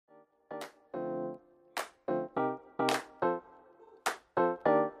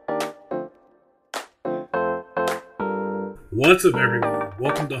What's up, everyone?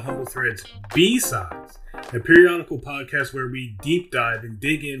 Welcome to Humble Threads B-Sides, a periodical podcast where we deep dive and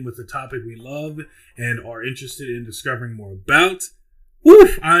dig in with a topic we love and are interested in discovering more about.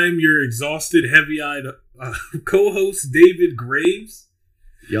 Woof! I'm your exhausted, heavy-eyed co-host, David Graves.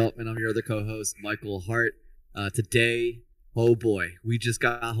 Yup, and I'm your other co-host, Michael Hart. Today, oh boy, we just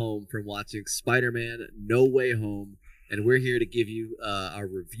got home from watching Spider-Man No Way Home, and we're here to give you our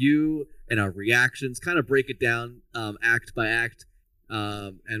review and our reactions, kind of break it down act by act,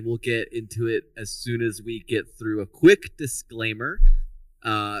 and we'll get into it as soon as we get through a quick disclaimer.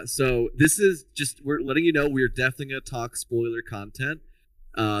 So this is just, we're letting you know we're definitely going to talk spoiler content.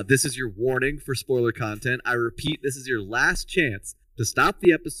 This is your warning for spoiler content. I repeat, this is your last chance to stop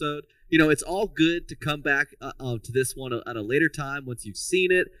the episode. You know, it's all good to come back to this one at a later time once you've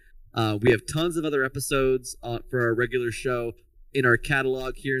seen it. We have tons of other episodes for our regular show in our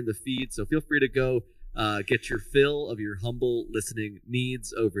catalog here in the feed, so feel free to go get your fill of your humble listening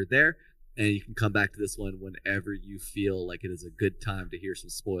needs over there, and you can come back to this one whenever you feel like it is a good time to hear some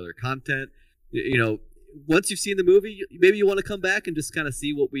spoiler content. You know, once you've seen the movie, maybe you want to come back and just kind of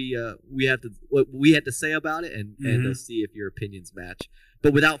see what we had to say about it, and see if your opinions match.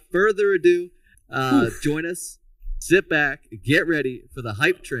 But without further ado, join us. Sit back, get ready for the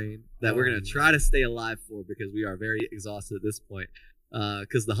hype train that we're going to try to stay alive for, because we are very exhausted at this point.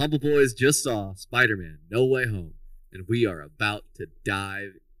 Because the Humble Boys just saw Spider-Man No Way Home, and we are about to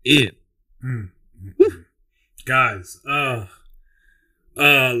dive in. Guys,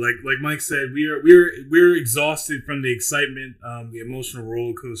 like Mike said, we're exhausted from the excitement, the emotional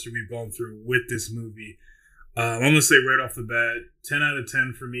roller coaster we've gone through with this movie. I'm gonna say right off the bat, 10 out of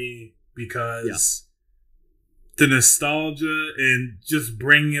 10 for me, because the nostalgia and just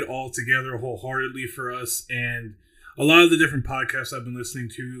bringing it all together wholeheartedly for us, and a lot of the different podcasts I've been listening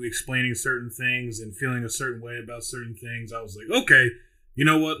to explaining certain things and feeling a certain way about certain things, I was like, okay, you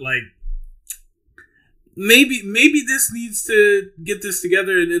know what, like maybe this needs to get this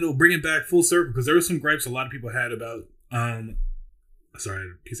together and it'll bring it back full circle, because there were some gripes a lot of people had about sorry, I had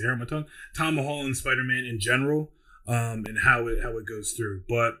a piece of hair on my tongue, Tom Holland Spider-Man in general, and how it goes through.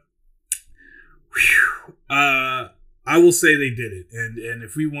 But I will say they did it, and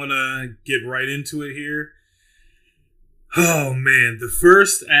if we want to get right into it here, oh man, the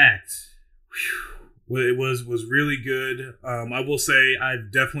first act, it was really good. I will say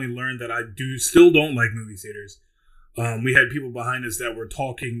I've definitely learned that I still don't like movie theaters. We had people behind us that were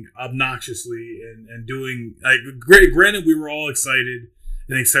talking obnoxiously and doing, like, granted we were all excited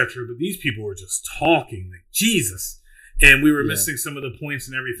and etc., but these people were just talking like Jesus. And we were missing some of the points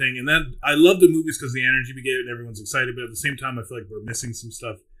and everything. And that, I love the movies because the energy we get and everyone's excited. But at the same time, I feel like we're missing some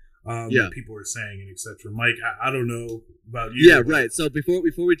stuff that people are saying and etc. Mike, I don't know about you. Yeah, right. So before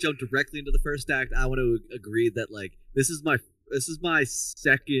we jump directly into the first act, I want to agree that, like, this is my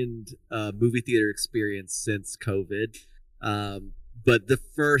second movie theater experience since COVID. But the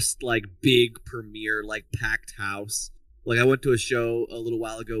first, like, big premiere, like, packed house. Like, I went to a show a little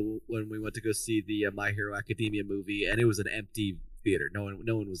while ago when we went to go see the My Hero Academia movie, and it was an empty theater. No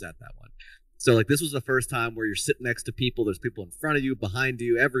one was at that one. So, like, this was the first time where you're sitting next to people. There's people in front of you, behind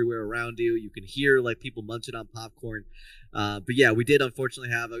you, everywhere around you. You can hear, like, people munching on popcorn. But yeah, we did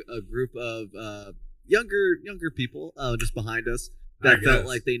unfortunately have a group of younger people just behind us that felt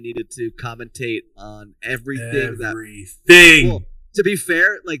like they needed to commentate on everything. Well, to be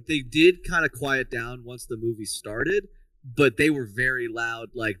fair, like, they did kind of quiet down once the movie started. But they were very loud,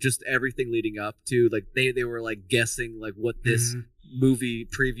 like, just everything leading up to, like, they were, like, guessing, like, what this movie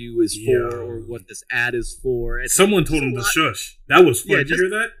preview is for, or what this ad is for. And someone told him to shush. That was fun. Did you hear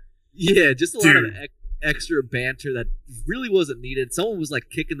that? Yeah, just a lot of extra banter that really wasn't needed. Someone was, like,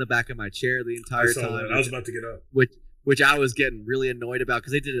 kicking the back of my chair the entire time. I was about to get up. Which I was getting really annoyed about,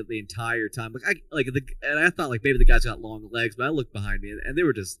 because they did it the entire time. And I thought, like, maybe the guys got long legs, but I looked behind me and they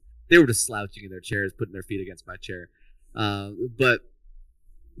were just slouching in their chairs, putting their feet against my chair. But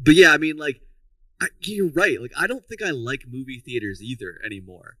yeah, I mean, like, you're right. Like, I don't think I like movie theaters either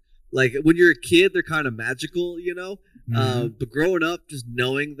anymore. Like, when you're a kid, they're kind of magical, you know? But growing up, just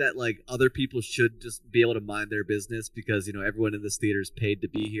knowing that, like, other people should just be able to mind their business because, you know, everyone in this theater is paid to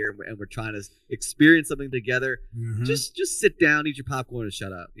be here and we're trying to experience something together. Just sit down, eat your popcorn, and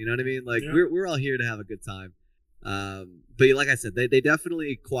shut up. You know what I mean? Like, we're all here to have a good time. But like I said, they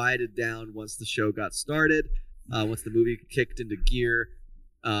definitely quieted down once the show got started. Once the movie kicked into gear.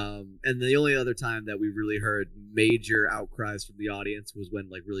 And the only other time that we really heard major outcries from the audience was when,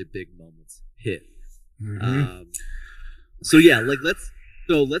 like, really big moments hit. So yeah, like, let's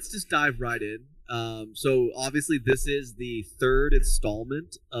just dive right in. So obviously this is the third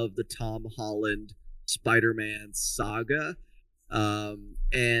installment of the Tom Holland Spider-Man saga.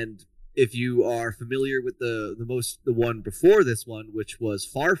 And if you are familiar with the one before this one, which was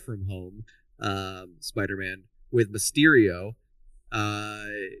Far From Home, Spider-Man with Mysterio,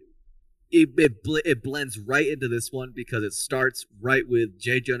 it blends right into this one because it starts right with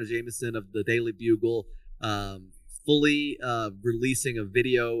J. Jonah Jameson of the Daily Bugle, fully releasing a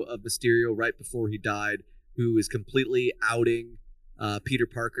video of Mysterio right before he died, who is completely outing Peter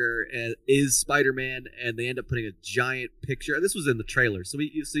Parker is Spider-Man, and they end up putting a giant picture. This was in the trailer, so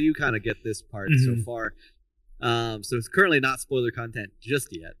you kind of get this part so far. So it's currently not spoiler content just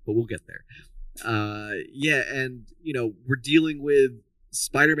yet, but we'll get there. And we're dealing with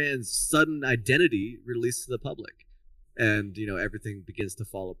Spider-Man's sudden identity released to the public, and everything begins to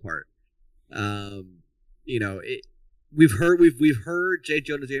fall apart. We've heard J.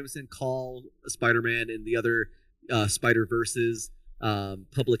 Jonah Jameson call Spider-Man in the other Spider-Verses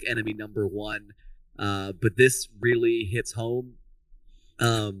public enemy number one, but this really hits home.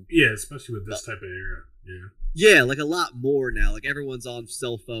 Especially with this type of era. Like a lot more now. Like everyone's on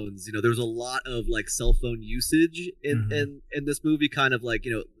cell phones. There's a lot of like cell phone usage in this movie, kind of like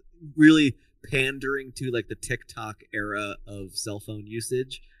really pandering to like the TikTok era of cell phone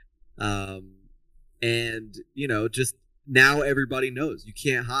usage. And just now everybody knows you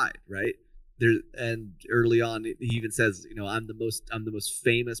can't hide, right? And early on he even says, I'm the most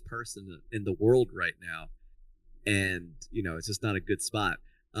famous person in the world right now, and it's just not a good spot.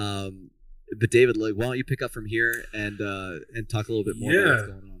 But David, like, why don't you pick up from here and talk a little bit more about what's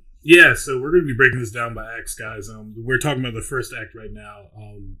going on? Yeah, so we're going to be breaking this down by acts, guys. We're talking about the first act right now,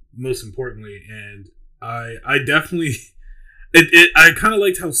 most importantly, and I definitely I kind of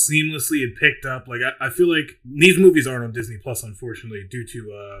liked how seamlessly it picked up. Like I feel like these movies aren't on Disney Plus, unfortunately, due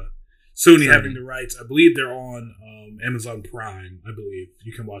to Sony having the rights. I believe they're on Amazon Prime. I believe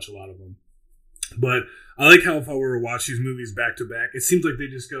you can watch a lot of them. But I like how if I were to watch these movies back to back, it seems like they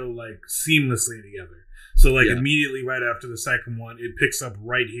just go like seamlessly together. So like immediately right after the second one, it picks up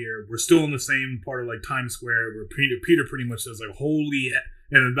right here. We're still in the same part of like Times Square where Peter pretty much says like "holy"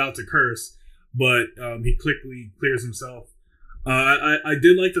 and about to curse, but he quickly clears himself. I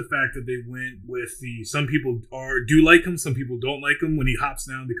did like the fact that they went with some people do like him, some people don't like him when he hops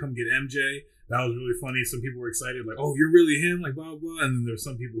down to come get MJ. That was really funny. Some people were excited, like, "Oh, you're really him," like blah blah. And then there's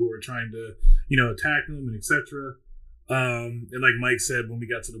some people who were trying to, attack him and etc. And like Mike said, when we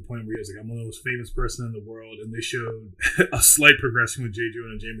got to the point where he was like, "I'm the most famous person in the world," and they showed a slight progression with J.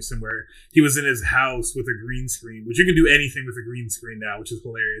 Jonah Jameson where he was in his house with a green screen, which you can do anything with a green screen now, which is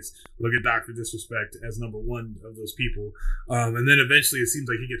hilarious. Look at Dr. Disrespect as number one of those people. And then eventually it seems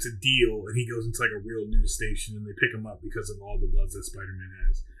like he gets a deal and he goes into like a real news station and they pick him up because of all the bloods that Spider-Man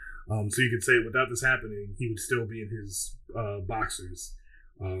has. So you could say without this happening, he would still be in his boxers,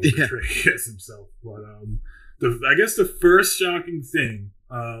 portraying as himself. But I guess the first shocking thing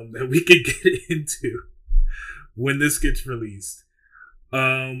that we could get into when this gets released,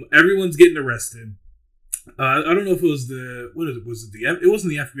 everyone's getting arrested. I don't know if it was it wasn't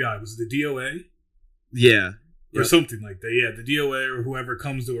the FBI, was it the DOA? Yeah. Or something like that. Yeah, the DOA or whoever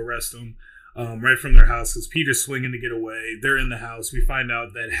comes to arrest them. Right from their house, because Peter's swinging to get away. They're in the house. We find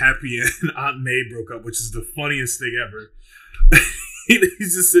out that Happy and Aunt May broke up, which is the funniest thing ever.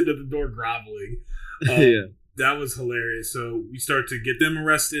 He's just sitting at the door groveling. That was hilarious. So we start to get them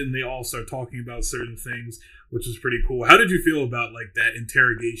arrested, and they all start talking about certain things, which was pretty cool. How did you feel about like that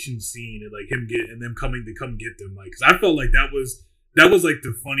interrogation scene and like them coming to come get them? Like, because I felt like that was like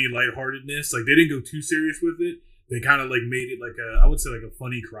the funny lightheartedness. Like they didn't go too serious with it. They kind of like made it like I would say like a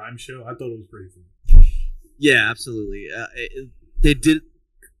funny crime show. I thought it was pretty fun. Yeah, absolutely. They did,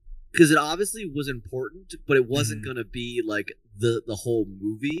 because it obviously was important, but it wasn't going to be like the whole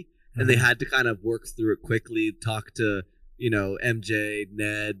movie, and they had to kind of work through it quickly. Talk to MJ,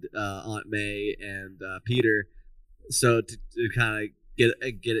 Ned, Aunt May, and Peter, so to kind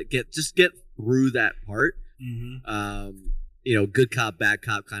of get through that part. Good cop, bad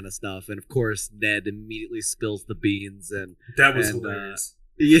cop kind of stuff. And of course, Ned immediately spills the beans. And that was hilarious.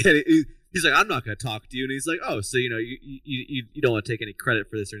 He's like, "I'm not going to talk to you." And he's like, "Oh, so, you don't want to take any credit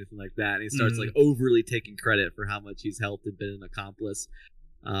for this or anything like that." And he starts like overly taking credit for how much he's helped and been an accomplice.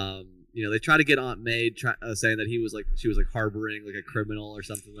 They try to get Aunt May saying that she was harboring like a criminal or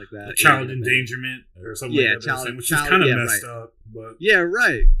something like that. Child endangerment or something like that. Which is kind of messed up. But yeah,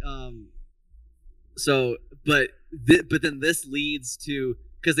 right. But then this leads to,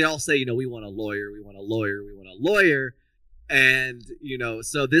 because they all say, we want a lawyer, we want a lawyer, we want a lawyer. And,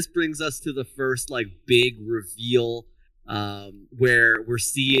 so this brings us to the first like big reveal, where we're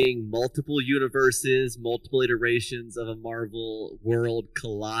seeing multiple universes, multiple iterations of a Marvel world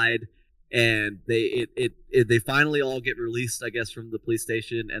collide. and they finally all get released, I guess, from the police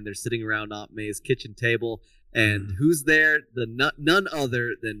station, and they're sitting around Aunt May's kitchen table. And who's there? None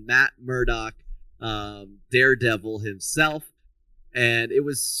other than Matt Murdock, Daredevil himself. And it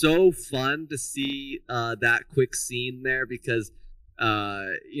was so fun to see that quick scene there because,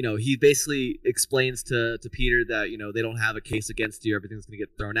 he basically explains to Peter that, they don't have a case against you. Everything's going to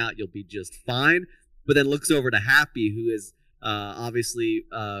get thrown out. You'll be just fine. But then looks over to Happy, who is obviously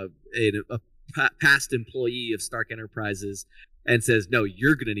a past employee of Stark Enterprises, and says, "No,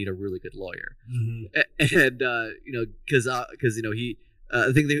 you're going to need a really good lawyer." Mm-hmm. And because he.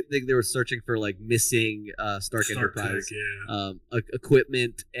 I think they were searching for like missing Stark Enterprise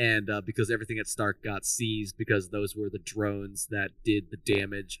equipment, and because everything at Stark got seized because those were the drones that did the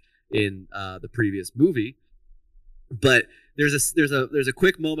damage in the previous movie. But there's a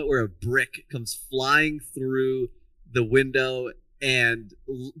quick moment where a brick comes flying through the window, and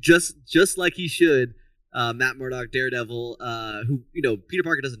just like he should, Matt Murdock, Daredevil, who Peter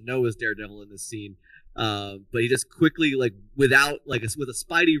Parker doesn't know is Daredevil in this scene. But he just quickly, with a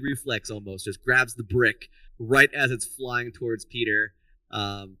Spidey reflex almost, just grabs the brick right as it's flying towards Peter.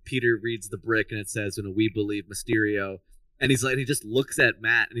 Peter reads the brick and it says, "We believe Mysterio," and he just looks at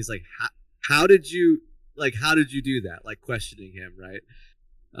Matt and he's like, "How did you do that?" Like questioning him, right?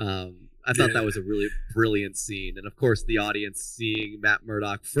 I thought that was a really brilliant scene, and of course the audience seeing Matt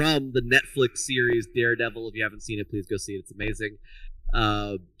Murdock from the Netflix series Daredevil. If you haven't seen it, please go see it. It's amazing.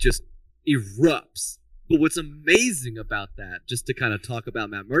 Just erupts. But what's amazing about that, just to kind of talk about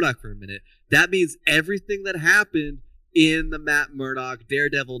Matt Murdock for a minute, that means everything that happened in the Matt Murdock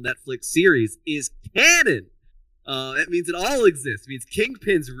Daredevil Netflix series is canon. It means it all exists. It means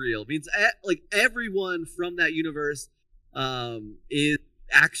Kingpin's real. It means everyone from that universe is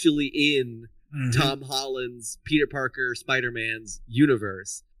actually in Tom Holland's Peter Parker Spider-Man's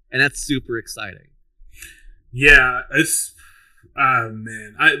universe, and that's super exciting. Yeah, it's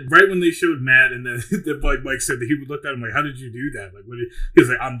man. Right when they showed Matt, and then like Mike said that he would look at him like, "How did you do that?" Like, he was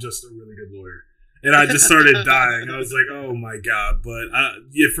like, "I'm just a really good lawyer," and I just started dying. I was like, "Oh my god!" But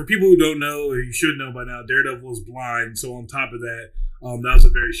for people who don't know, or you should know by now, Daredevil is blind. So on top of that, that was a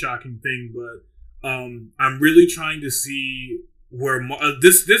very shocking thing. But I'm really trying to see where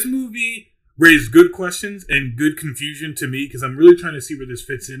this movie raised good questions and good confusion to me, because I'm really trying to see where this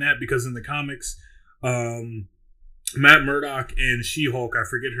fits in at, because in the comics, Matt Murdock and She-Hulk, I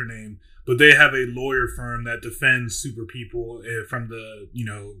forget her name, but they have a lawyer firm that defends super people from the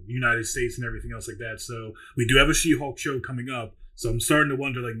United States and everything else like that. So we do have a She-Hulk show coming up. So I'm starting to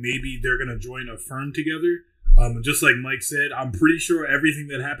wonder, maybe they're going to join a firm together. And just like Mike said, I'm pretty sure everything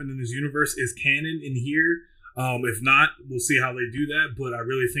that happened in this universe is canon in here. If not, we'll see how they do that, but I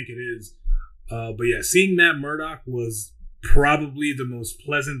really think it is. But yeah, seeing Matt Murdock was probably the most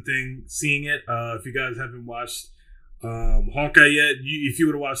pleasant thing, seeing it. If you guys haven't watched Hawkeye yet, if you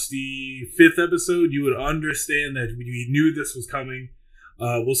would have watched the 5th episode, you would understand that we knew this was coming.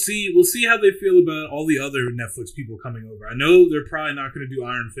 We'll see how they feel about all the other Netflix people coming over. I know they're probably not going to do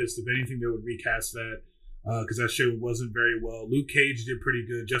Iron Fist. If anything, they would recast that, because that show wasn't very well. Luke Cage did pretty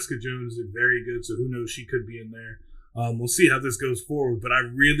good. Jessica Jones did very good, so who knows, she could be in there. We'll see how this goes forward, but I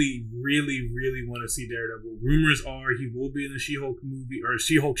really, really, really want to see Daredevil. Rumors are he will be in the She-Hulk movie, or a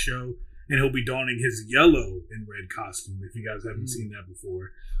She-Hulk show, and he'll be donning his yellow and red costume. If you guys haven't seen that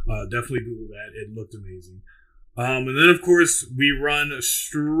before, definitely Google that. It looked amazing. And then, of course, we run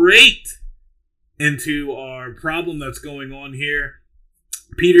straight into our problem that's going on here.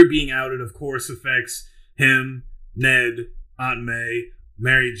 Peter being outed, of course, affects him, Ned, Aunt May,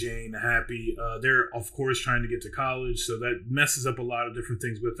 Mary Jane, Happy. They're, of course, trying to get to college, so that messes up a lot of different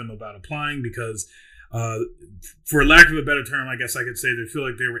things with them about applying, because for lack of a better term, I guess I could say they feel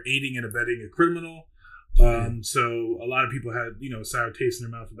like they were aiding and abetting a criminal. So a lot of people had, a sour taste in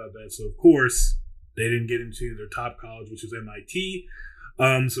their mouth about that. So, of course, they didn't get into their top college, which was MIT.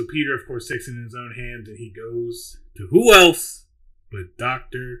 So Peter, of course, takes it in his own hands, and he goes to who else but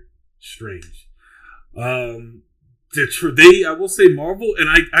Doctor Strange. I will say Marvel, and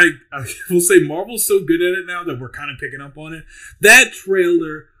I will say Marvel's so good at it now that we're kind of picking up on it. That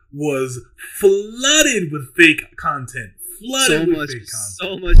trailer was flooded with fake content. So much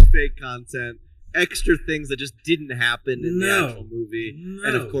fake content. Extra things that just didn't happen in the actual movie.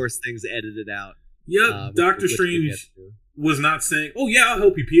 And of course, things edited out. Yep. Doctor Strange was not saying, "Oh yeah, I'll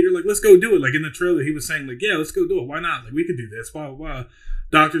help you, Peter. Let's go do it." In the trailer, he was saying, "Yeah, let's go do it. Why not? We could do this." Blah, blah, blah.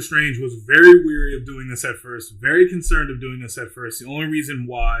 Doctor Strange was very weary of doing this at first, very concerned of doing this at first. The only reason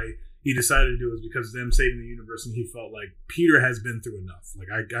why he decided to do it was because of them saving the universe, and he felt like Peter has been through enough.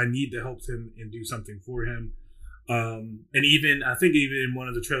 I need to help him and do something for him. And even I think even in one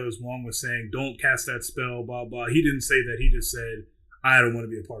of the trailers, Wong was saying, "Don't cast that spell." Blah blah. He didn't say that. He just said, "I don't want to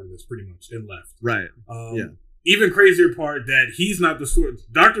be a part of this," pretty much, and left. Right. Yeah. Even crazier part that he's not the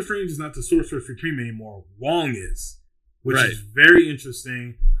Doctor Strange is not the Sorcerer Supreme anymore. Wong is, which is very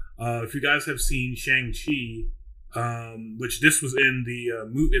interesting. If you guys have seen Shang-Chi, which this was in the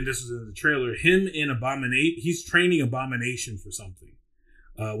movie and this was in the trailer, him and Abomination, he's training Abomination for something,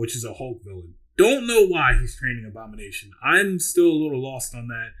 which is a Hulk villain. Don't know why he's training Abomination. I'm still a little lost on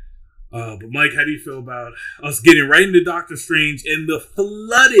that. But Mike, how do you feel about us getting right into Doctor Strange and the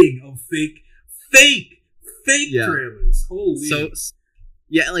flooding of fake trailers? Holy. So,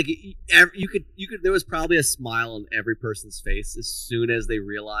 yeah, like you could. There was probably a smile on every person's face as soon as they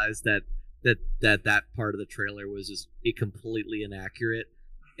realized that part of the trailer was just completely inaccurate,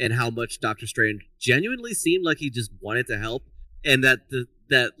 and how much Doctor Strange genuinely seemed like he just wanted to help, and that the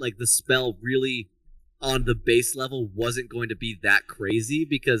spell really on the base level wasn't going to be that crazy,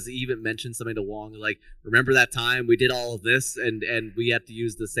 because he even mentioned something to Wong like, remember that time we did all of this and we had to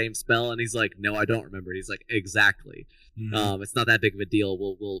use the same spell, and he's like, no, I don't remember. He's like, exactly. It's not that big of a deal.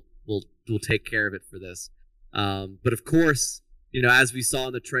 We'll take care of it for this. But of course, as we saw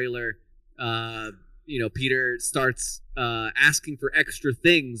in the trailer, Peter starts asking for extra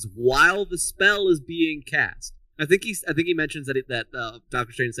things while the spell is being cast. I think he mentions that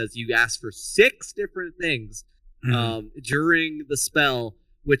Doctor Strange says you asked for 6 different things during the spell,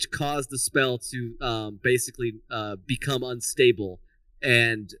 which caused the spell to basically become unstable,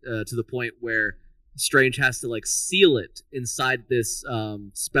 and to the point where Strange has to seal it inside this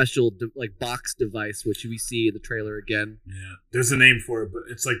special box device, which we see in the trailer again. Yeah, there's a name for it, but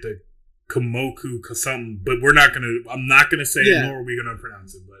it's like the Komoku something. But I'm not gonna say it, nor are we gonna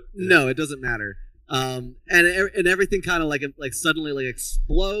pronounce it. But no, it doesn't matter. And everything kind of suddenly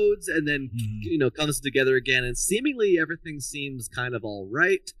explodes, and then comes together again, and seemingly everything seems kind of all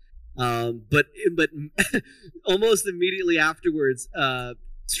right. But almost immediately afterwards,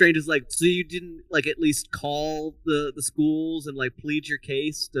 Strange is like, so you didn't at least call the schools and plead your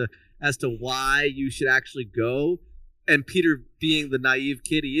case as to why you should actually go? And Peter, being the naive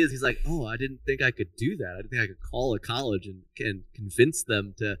kid he is, he's like, oh, I didn't think I could do that. I didn't think I could call a college and convince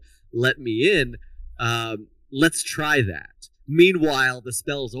them to let me in. Let's try that. Meanwhile, the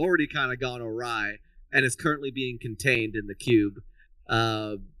spell's already kind of gone awry and is currently being contained in the cube.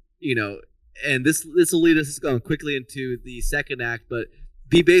 And this will lead us going quickly into the second act, but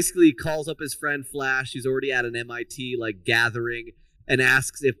he basically calls up his friend Flash, who's already at an MIT gathering, and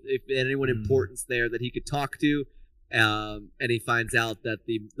asks if anyone important's there that he could talk to. And he finds out that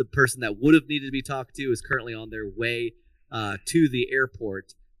the person that would have needed to be talked to is currently on their way to the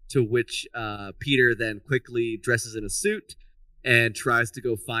airport, to which Peter then quickly dresses in a suit and tries to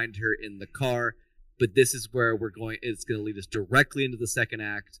go find her in the car. But this is where it's going to lead us directly into the second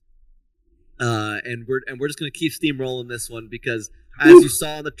act. And we're just going to keep steamrolling this one, because as you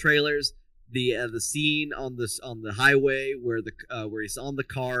saw in the trailers, the scene on the highway where he's on the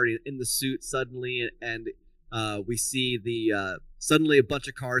car in the suit suddenly, and we see suddenly a bunch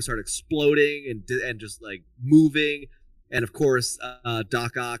of cars start exploding and just moving, and of course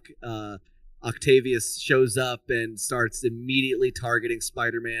Doc Ock, Octavius, shows up and starts immediately targeting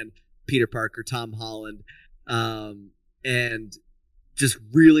Spider-Man, Peter Parker, Tom Holland, and just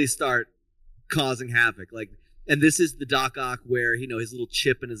really start causing havoc. And this is the Doc Ock where his little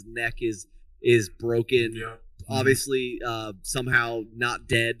chip in his neck is broken. Yeah. Obviously, somehow not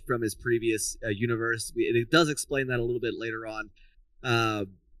dead from his previous universe. And it does explain that a little bit later on.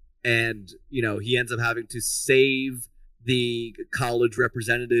 And he ends up having to save the college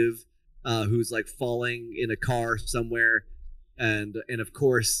representative who's falling in a car somewhere. And of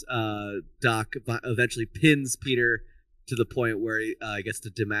course, Doc eventually pins Peter to the point where he gets to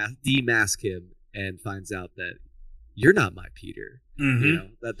demask him and finds out that you're not my Peter.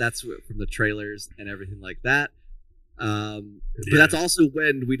 That's from the trailers and everything like that. But that's also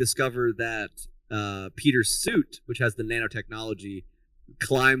when we discover that Peter's suit, which has the nanotechnology,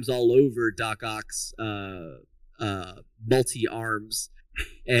 climbs all over Doc Ock's multi-arms,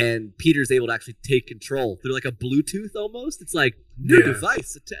 and Peter's able to actually take control through a Bluetooth almost. It's new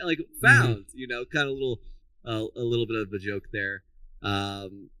device, found, kind of a little bit of a joke there.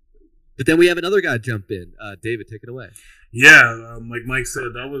 But then we have another guy jump in. David, take it away. Yeah, like Mike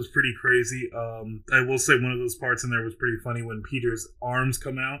said, that was pretty crazy. I will say one of those parts in there was pretty funny when Peter's arms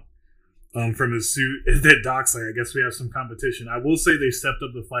come out from his suit. And then Doc's I guess we have some competition. I will say they stepped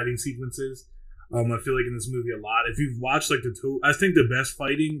up the fighting sequences. I feel like in this movie a lot. If you've watched I think the best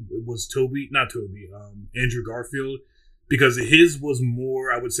fighting was Andrew Garfield. because his was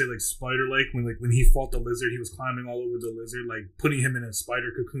more, I would say, like spider-like. When he fought the lizard, he was climbing all over the lizard, like putting him in a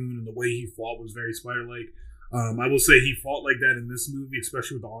spider cocoon, and the way he fought was very spider-like. I will say he fought like that in this movie,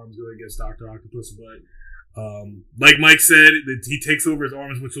 especially with the arms going against Dr. Octopus. But like Mike said, he takes over his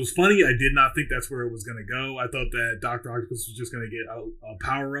arms, which was funny. I did not think that's where it was going to go. I thought that Dr. Octopus was just going to get a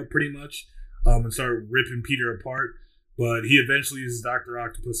power up pretty much and start ripping Peter apart. But he eventually uses Dr.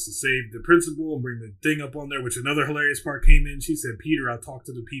 Octopus to save the principal and bring the thing up on there, which another hilarious part came in. She said, Peter, I'll talk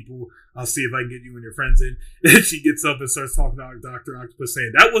to the people. I'll see if I can get you and your friends in. And she gets up and starts talking to Dr. Octopus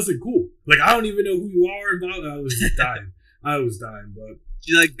saying, that wasn't cool. Like, I don't even know who you are. And I was just dying. But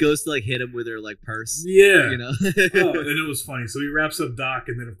she like goes to like hit him with her like purse. Yeah. You know? And it was funny. So he wraps up Doc,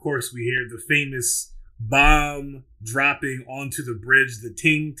 and then of course we hear the famous bomb dropping onto the bridge, the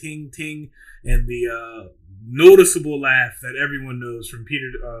ting, ting, ting, and the noticeable laugh that everyone knows from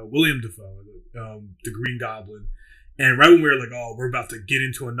William Dafoe, the Green Goblin. And right when we were like, oh, we're about to get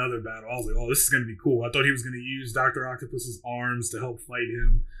into another battle, I was like, oh, this is going to be cool. I thought he was going to use Dr. Octopus's arms to help fight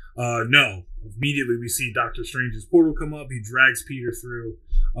him. No. Immediately we see Doctor Strange's portal come up. He drags Peter through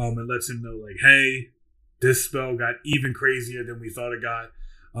and lets him know, like, hey, this spell got even crazier than we thought it got.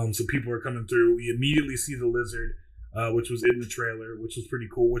 So people are coming through. We immediately see the lizard, which was in the trailer, which was pretty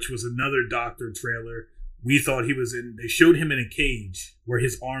cool, which was another Doctor trailer. We thought he was they showed him in a cage where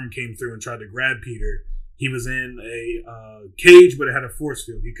his arm came through and tried to grab Peter. He was in a cage, but it had a force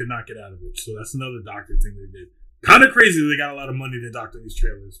field. He could not get out of it. So that's another Doctor thing they did. Kind of crazy that they got a lot of money to doctor these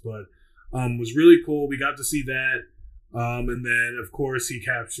trailers, but was really cool. We got to see that. And then, of course, he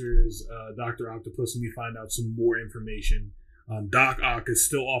captures Dr. Octopus, and we find out some more information. Doc Ock is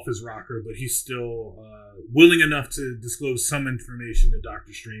still off his rocker, but he's still willing enough to disclose some information to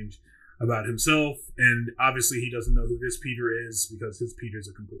Doctor Strange about himself. And obviously, he doesn't know who this Peter is because his Peter's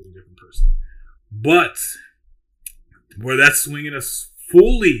a completely different person. But where that's swinging us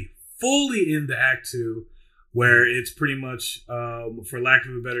fully into Act 2, where it's pretty much, for lack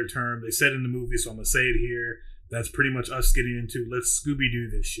of a better term, they said in the movie, so I'm going to say it here, that's pretty much us getting into let's Scooby-Doo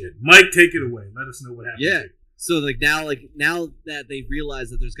this shit. Mike, take it away. Let us know what happened. Yeah. So now that they realize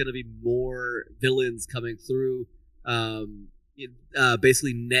that there's going to be more villains coming through,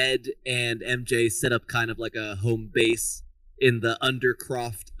 basically Ned and MJ set up kind of like a home base in the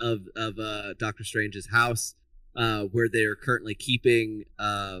undercroft of Doctor Strange's house, where they're currently keeping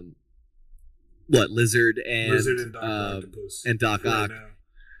Lizard and Doc Ock.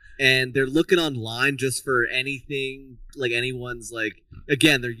 And they're looking online just for anything, like anyone's like,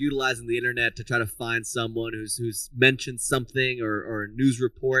 again, they're utilizing the internet to try to find someone who's mentioned something or a news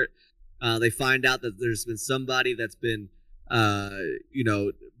report. They find out that there's been somebody that's been,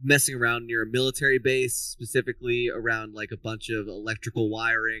 messing around near a military base, specifically around like a bunch of electrical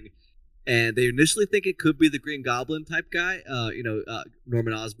wiring. And they initially think it could be the Green Goblin type guy,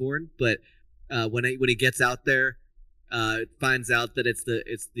 Norman Osborn. But when he gets out there, finds out that it's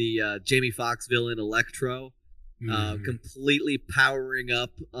the Jamie Foxx villain Electro, completely powering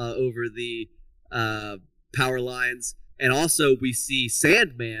up over the power lines. And also we see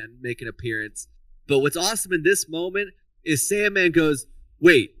Sandman make an appearance. But what's awesome in this moment is Sandman goes,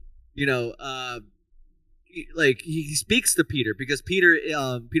 wait, like he speaks to Peter, because Peter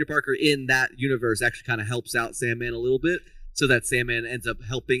Parker in that universe actually kind of helps out Sandman a little bit. So that Sandman ends up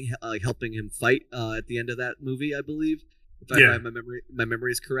helping him fight at the end of that movie, I believe. If my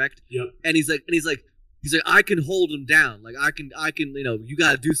memory is correct. Yep. And he's like, I can hold him down. Like I can, you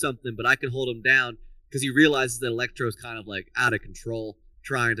got to do something, but I can hold him down, because he realizes that Electro's kind of like out of control,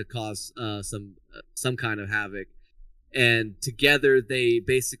 trying to cause some kind of havoc. And together they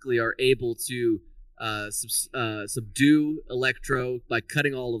basically are able to subdue Electro by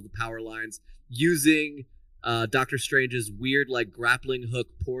cutting all of the power lines, using Doctor Strange's weird like grappling hook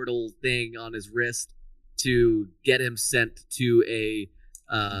portal thing on his wrist to get him sent to a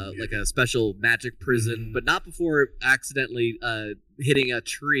like a special magic prison, but not before accidentally hitting a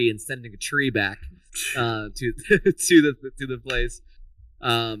tree and sending a tree back to the place.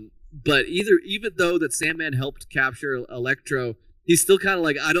 But even though that Sandman helped capture Electro, he's still kind of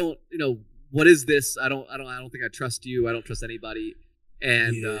like, I don't, what is this? I don't think I trust you. I don't trust anybody.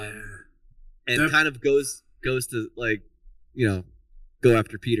 And kind of goes to like, go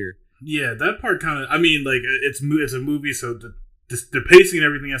after Peter. Yeah, that part kind of, I mean, like it's a movie, so the pacing and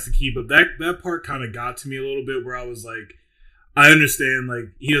everything has to keep up. That part kind of got to me a little bit, where I was like, I understand,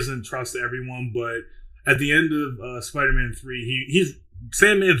 like he doesn't trust everyone, but at the end of Spider-Man 3,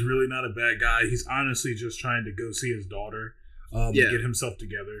 Sandman's really not a bad guy. He's honestly just trying to go see his daughter, get himself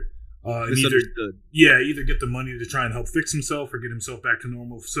together. And either get the money to try and help fix himself or get himself back to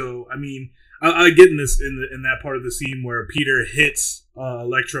normal. So I mean, I get in that part of the scene where Peter hits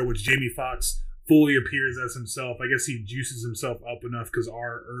Electro, which Jamie Foxx fully appears as himself. I guess he juices himself up enough because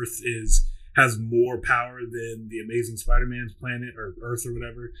our Earth has more power than the Amazing Spider-Man's planet or Earth or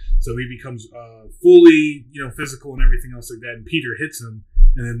whatever. So he becomes fully, physical and everything else like that. And Peter hits him,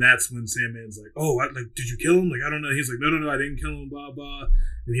 and then that's when Sandman's like, "Oh, did you kill him?" Like, I don't know. He's like, "No, I didn't kill him." Blah blah.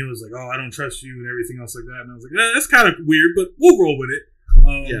 And he was like, "Oh, I don't trust you," and everything else like that. And I was like, "That's kind of weird, but we'll roll with it."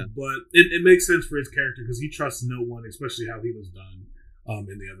 But it makes sense for his character because he trusts no one, especially how he was done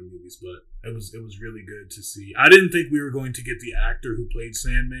in the other movies. But it was really good to see. I didn't think we were going to get the actor who played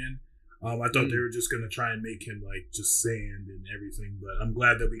Sandman. I thought they were just going to try and make him like just sand and everything, but I'm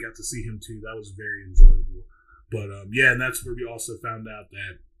glad that we got to see him too. That was very enjoyable. But and that's where we also found out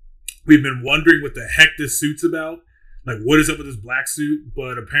that we've been wondering what the heck this suit's about. Like, what is up with this black suit?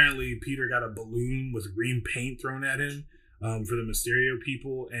 But apparently Peter got a balloon with green paint thrown at him for the Mysterio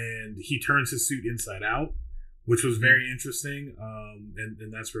people, and he turns his suit inside out, which was very interesting.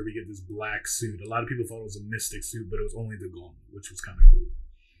 And that's where we get this black suit. A lot of people thought it was a Mystic suit, but it was only the gauntlet, which was kind of cool.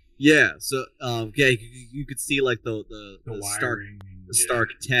 Yeah, so you could see like the Stark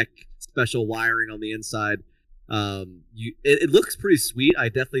Tech special wiring on the inside. It looks pretty sweet. I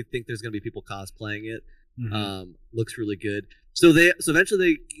definitely think there's gonna be people cosplaying it. Looks really good. So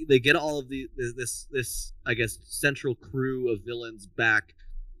eventually they get all of this I guess central crew of villains back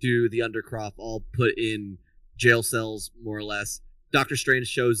to the Undercroft, all put in jail cells more or less. Doctor Strange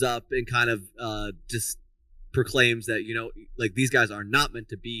shows up and kind of just proclaims that, like, these guys are not meant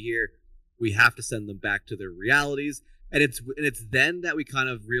to be here. We have to send them back to their realities. And it's then that we kind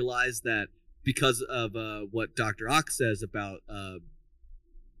of realize that because of what Dr. Ock says about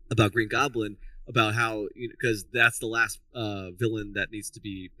Green Goblin, about how, because that's the last villain that needs to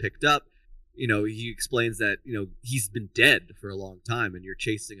be picked up. He explains that he's been dead for a long time, and you're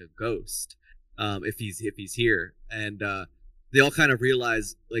chasing a ghost if he's here. And they all kind of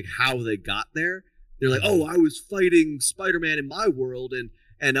realize like how they got there. They're like, "Oh, I was fighting Spider-Man in my world,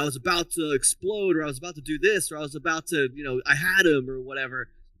 and I was about to explode, or I was about to do this, or I was about to, I had him or whatever,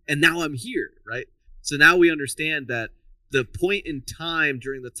 and now I'm here," right? So now we understand that the point in time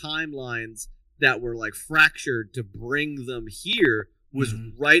during the timelines that were like fractured to bring them here was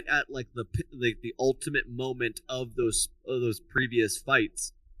right at like the ultimate moment of those previous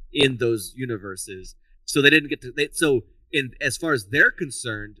fights in those universes. So they didn't get to. As far as they're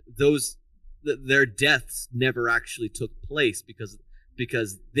concerned, their deaths never actually took place because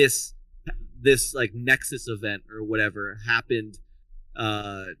this like Nexus event or whatever happened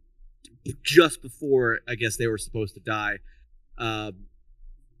just before I guess they were supposed to die. So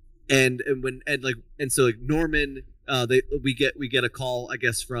Norman, we get a call I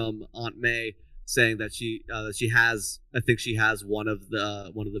guess from Aunt May saying that she has one of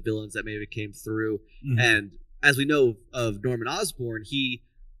the villains that maybe came through. And as we know of Norman Osborn,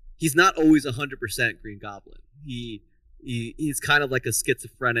 he's not always 100% Green Goblin. He's kind of like a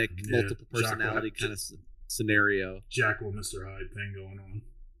schizophrenic, multiple personality kind of scenario. Jackal, Mr. Hyde thing going on.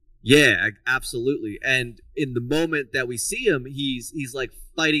 Yeah, absolutely. And in the moment that we see him, he's like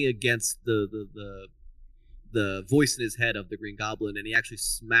fighting against the voice in his head of the Green Goblin, and he actually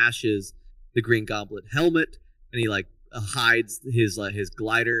smashes the Green Goblin helmet, and he like hides his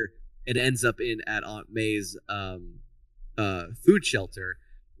glider, and ends up at Aunt May's food shelter,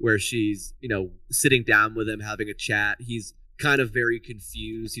 where she's, sitting down with him, having a chat. He's kind of very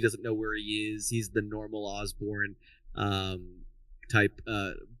confused. He doesn't know where he is. He's the normal Osborn type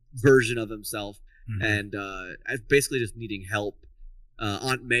version of himself, and basically just needing help.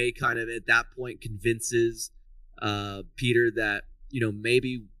 Aunt May kind of at that point convinces Peter that,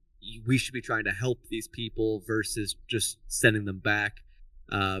 maybe we should be trying to help these people versus just sending them back.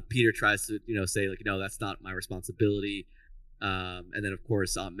 Peter tries to, say like, "No, that's not my responsibility." And then, of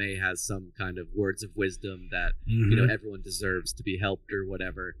course, Aunt May has some kind of words of wisdom that, everyone deserves to be helped or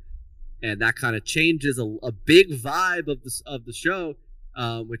whatever. And that kind of changes a big vibe of the show,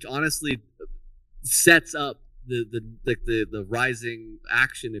 which honestly sets up the rising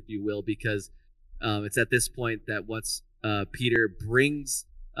action, if you will, because it's at this point that once Peter brings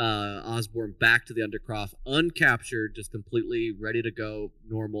Osborn back to the Undercroft, uncaptured, just completely ready to go,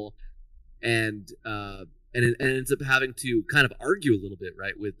 normal, and it ends up having to kind of argue a little bit,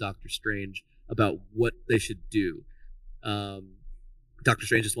 right, with Doctor Strange about what they should do. Doctor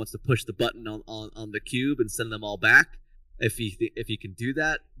Strange just wants to push the button on the cube and send them all back if he can do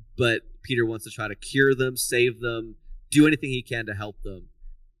that. But Peter wants to try to cure them, save them, do anything he can to help them.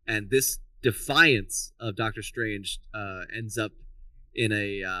 And this defiance of Doctor Strange ends up in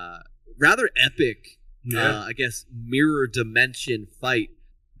a rather epic, I guess, mirror dimension fight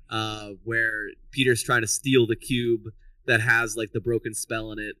where Peter's trying to steal the cube that has like the broken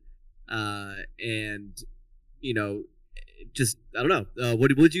spell in it, and you know, just I don't know. What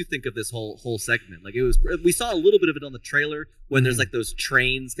did you think of this whole segment? Like we saw a little bit of it on the trailer when there's like those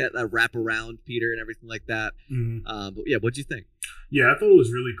trains that wrap around Peter and everything like that. But yeah, what'd you think? Yeah, I thought it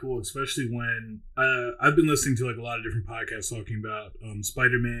was really cool, especially when I've been listening to like a lot of different podcasts talking about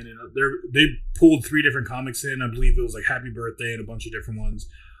Spider-Man, and they pulled 3 different comics in. I believe it was like Happy Birthday and a bunch of different ones.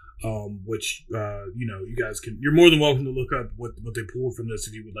 Which you guys you're more than welcome to look up what they pulled from this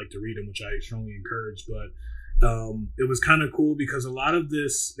if you would like to read them, which I strongly encourage. But it was kind of cool because a lot of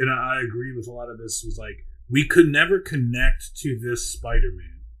this, and I agree with a lot of this, was like we could never connect to this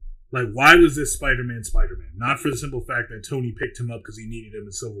Spider-Man. Like, why was this Spider-Man Spider-Man? Not for the simple fact that Tony picked him up because he needed him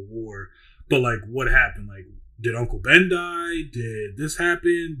in Civil War, but like what happened? Like, did Uncle Ben die? Did this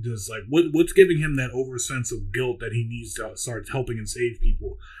happen? Does like what's giving him that over sense of guilt that he needs to start helping and save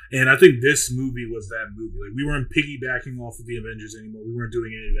people? And I think this movie was that movie. Like, we weren't piggybacking off of the Avengers anymore. We weren't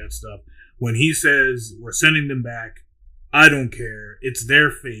doing any of that stuff. When he says we're sending them back, I don't care. It's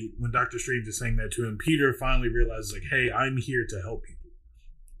their fate. When Doctor Strange is saying that to him, Peter finally realizes like, hey, I'm here to help people.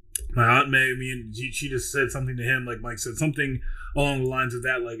 My Aunt May, she just said something to him, like Mike said, something along the lines of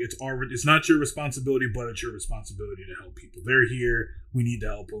that, like it's not your responsibility, but it's your responsibility to help people. They're here. We need to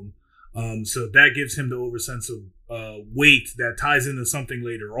help them. So that gives him the over sense of weight that ties into something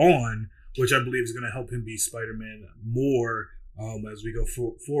later on, which I believe is going to help him be Spider-Man more as we go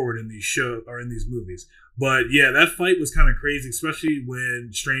forward in these in these movies. But yeah, that fight was kind of crazy, especially when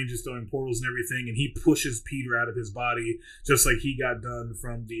Strange is throwing portals and everything, and he pushes Peter out of his body, just like he got done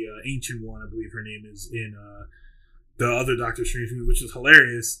from the Ancient One, I believe her name is, in the other Doctor Strange movie, which is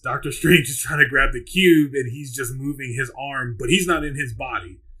hilarious. Doctor Strange is trying to grab the cube, and he's just moving his arm, but he's not in his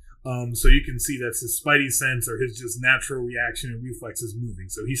body. So you can see that's his spidey sense or his just natural reaction and reflexes moving.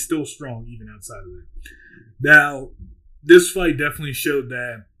 So he's still strong even outside of it. Now, this fight definitely showed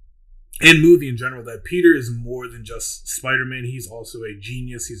that, and movie in general, that Peter is more than just Spider-Man. He's also a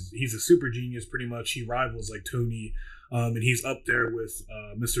genius. He's a super genius, pretty much. He rivals like Tony, and he's up there with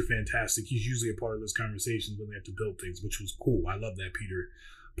Mr. Fantastic. He's usually a part of those conversations when they have to build things, which was cool. I love that Peter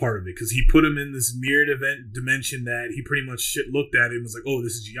part of it because he put him in this mirrored event dimension that he pretty much looked at it and was like, oh,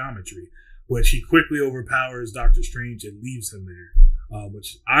 this is geometry, which he quickly overpowers Doctor Strange and leaves him there.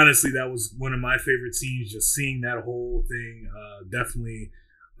 Which honestly, that was one of my favorite scenes. Just seeing that whole thing, definitely.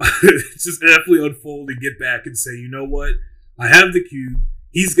 Just definitely unfold and get back and say, you know what? I have the cube.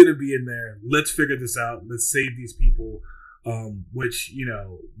 He's going to be in there. Let's figure this out. Let's save these people. Which,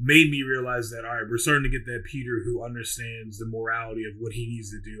 made me realize that, all right, we're starting to get that Peter who understands the morality of what he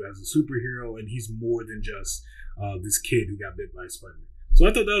needs to do as a superhero. And he's more than just this kid who got bit by a spider. So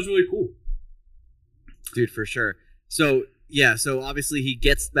I thought that was really cool. Dude, for sure. So, yeah. So obviously he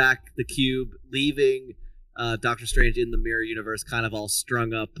gets back the cube, leaving Doctor Strange in the mirror universe kind of all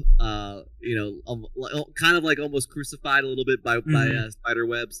strung up, kind of like almost crucified a little bit by spider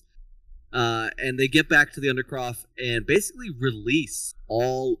webs. And they get back to the Undercroft and basically release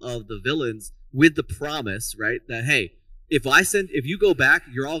all of the villains with the promise, right, that, hey, if you go back,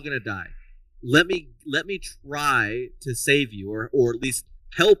 you're all going to die. Let me try to save you or at least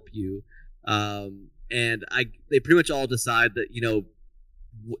help you. And they pretty much all decide that,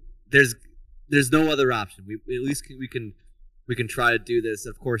 there's no other option. We can try to do this.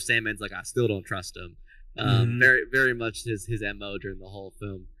 Of course, Sandman's like, I still don't trust him. Very, very much his MO during the whole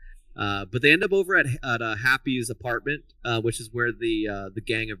film. But they end up over at Happy's apartment, which is where the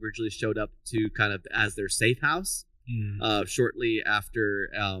gang originally showed up to kind of as their safe house. Shortly after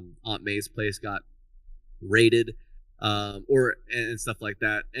Aunt May's place got raided, and stuff like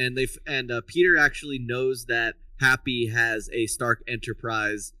that. And Peter actually knows that Happy has a Stark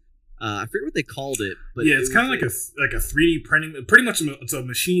Enterprise. I forget what they called it, but yeah, it's kind of like a 3D printing. Pretty much, it's a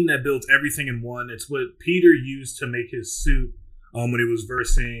machine that builds everything in one. It's what Peter used to make his suit when he was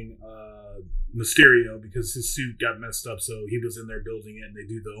versing Mysterio, because his suit got messed up. So he was in there building it, and they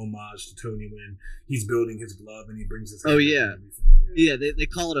do the homage to Tony when he's building his glove and he brings his. Oh yeah, yeah. They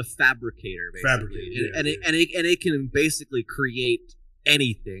call it a fabricator, basically, and it can basically create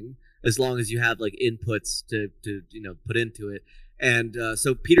anything as long as you have like inputs to put into it. And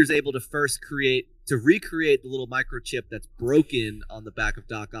so Peter's able to recreate the little microchip that's broken on the back of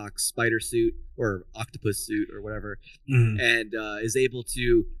Doc Ock's spider suit or octopus suit or whatever, and is able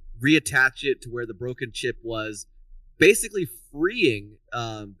to reattach it to where the broken chip was, basically freeing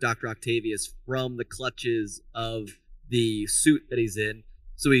Dr. Octavius from the clutches of the suit that he's in.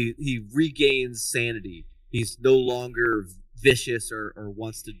 So he regains sanity. He's no longer vicious or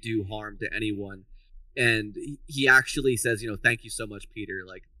wants to do harm to anyone. And he actually says, thank you so much, Peter.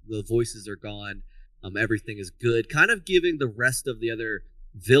 Like, the voices are gone. Everything is good. Kind of giving the rest of the other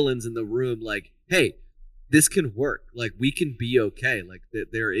villains in the room, like, hey, this can work. Like, we can be okay. Like,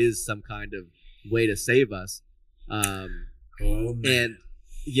 there is some kind of way to save us. And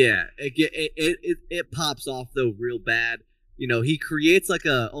yeah, it pops off though real bad. He creates like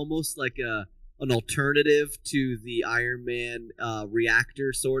almost like an alternative to the Iron Man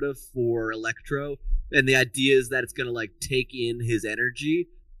reactor sort of for Electro. And the idea is that it's going to like take in his energy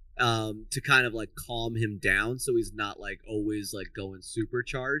to kind of like calm him down. So he's not like always like going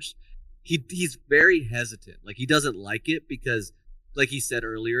supercharged. He's very hesitant. Like, he doesn't like it because, like he said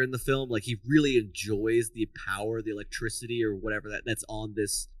earlier in the film, like, he really enjoys the power, the electricity or whatever that's on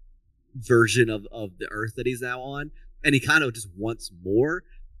this version of the Earth that he's now on. And he kind of just wants more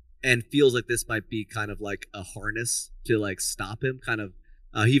and feels like this might be kind of like a harness to like stop him. Kind of,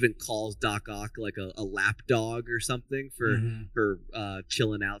 he even calls Doc Ock like a lap dog or something for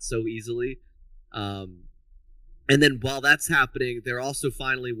chilling out so easily. And then while that's happening, they're also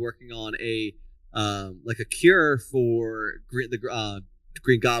finally working on a cure for the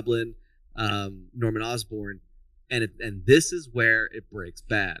Green Goblin, Norman Osborn, and this is where it breaks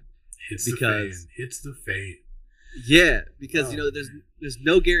bad. Hits the fan. Yeah, because there's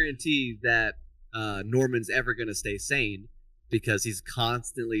no guarantee that Norman's ever going to stay sane because he's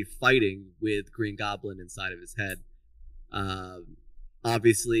constantly fighting with Green Goblin inside of his head.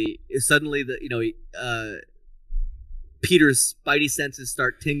 Obviously, suddenly Peter's spidey senses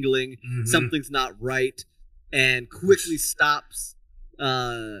start tingling. Mm-hmm. Something's not right, and quickly stops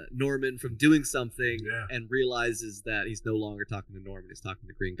Norman from doing something, and realizes that he's no longer talking to Norman. He's talking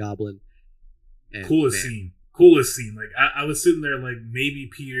to Green Goblin. And coolest scene. Like, I was sitting there like, maybe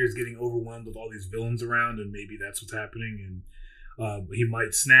Peter's getting overwhelmed with all these villains around, and maybe that's what's happening, and he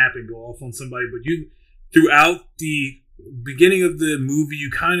might snap and go off on somebody. But throughout the beginning of the movie,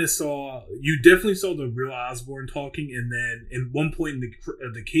 you definitely saw the real Osborn talking, and then at one point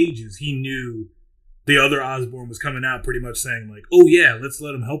in the cages, he knew the other Osborn was coming out, pretty much saying like, "Oh yeah, let's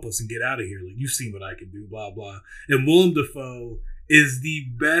let him help us and get out of here. Like, you've seen what I can do." Blah blah. And Willem Dafoe is the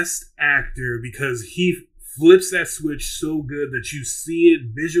best actor because he flips that switch so good that you see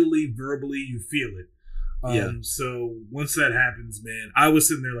it visually, verbally, you feel it. So once that happens, man, I was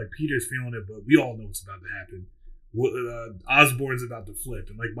sitting there like, Peter's feeling it, but we all know what's about to happen. Osborn's about to flip,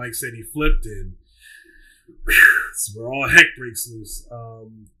 and like Mike said, he flipped, and so where all heck breaks loose.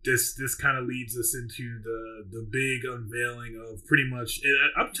 This kind of leads us into the big unveiling of pretty much.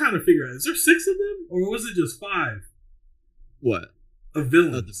 I'm trying to figure out: is there 6 of them, or was it just 5? What of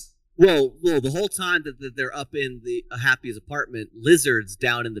villains? Well, the whole time that they're up in the Happy's apartment, Lizard's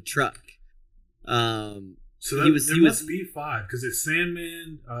down in the truck. So there must be 5 because it's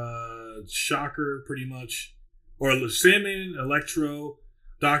Sandman, Shocker, pretty much. Or Sandman, Electro,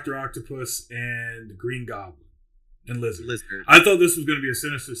 Dr. Octopus, and Green Goblin, and Lizard. I thought this was going to be a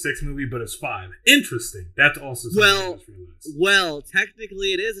Sinister Six movie, but it's 5. Interesting. That's also something I just realized. Well,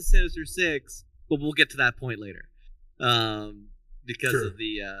 technically it is a Sinister Six, but we'll get to that point later, because of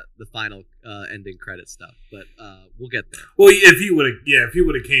the final ending credit stuff. But we'll get there. Well, if he would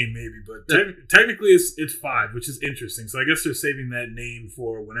have came, maybe. But technically, it's 5, which is interesting. So I guess they're saving that name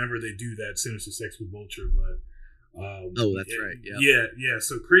for whenever they do that Sinister Six with Vulture, but. That's right. Yeah.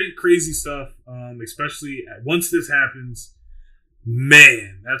 So crazy stuff. Especially once this happens,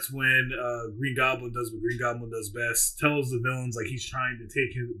 man, that's when Green Goblin does what Green Goblin does best. Tells the villains like he's trying to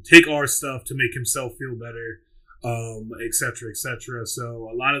take our stuff to make himself feel better, etc., etc. So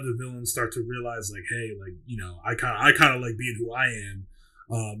a lot of the villains start to realize like, hey, like, I kind of like being who I am.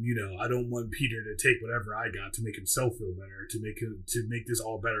 I don't want Peter to take whatever I got to make himself feel better, to make this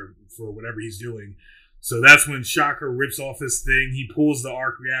all better for whatever he's doing. So that's when Shocker rips off his thing. He pulls the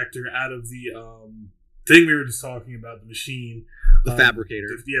arc reactor out of the thing we were just talking about, the machine. The fabricator.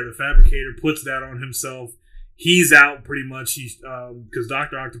 The fabricator puts that on himself. He's out pretty much. He's because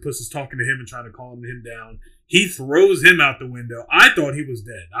Dr. Octopus is talking to him and trying to calm him down. He throws him out the window. I thought he was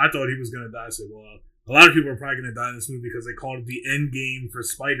dead. I thought he was going to die. I said, well, a lot of people are probably going to die in this movie because they called it the end game for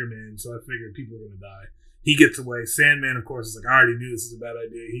Spider-Man. So I figured people are going to die. He gets away. Sandman, of course, is like, I already knew this is a bad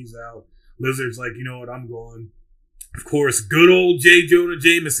idea. He's out. Lizard's like, you know what, I'm going. Of course, good old J. Jonah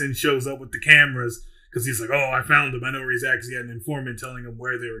Jameson shows up with the cameras because he's like, oh, I found him. I know where he's at because he had an informant telling him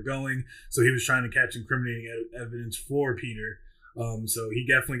where they were going. So he was trying to catch incriminating evidence for Peter. So he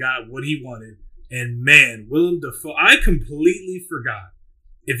definitely got what he wanted. And man, Willem Dafoe, I completely forgot.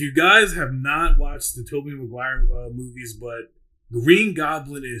 If you guys have not watched the Tobey Maguire movies, but Green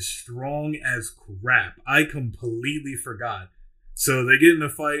Goblin is strong as crap. I completely forgot. So they get in a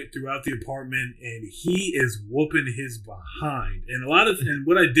fight throughout the apartment, and he is whooping his behind. And what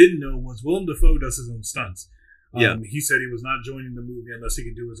I didn't know was Willem Dafoe does his own stunts. He said he was not joining the movie unless he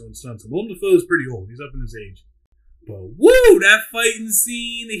could do his own stunts. And Willem Dafoe is pretty old; he's up in his age. But woo, that fighting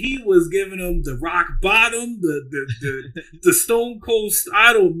scene, he was giving him the rock bottom, the Stone Cold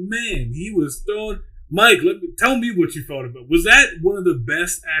Style. Man, he was throwing. Mike, tell me what you thought about. Was that one of the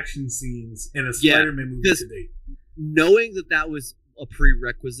bbest action scenes in a Spider-Man movie to date? Knowing that was a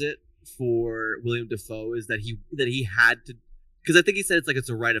prerequisite for William Dafoe is that he had to, because I think he said it's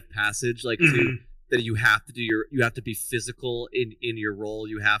a rite of passage, like that you have to be physical in your role.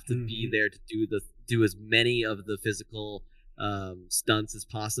 You have to be there to do as many of the physical stunts as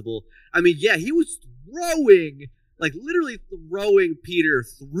possible. I mean, yeah, he was literally throwing Peter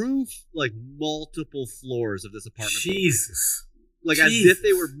through multiple floors of this apartment. Jesus. As if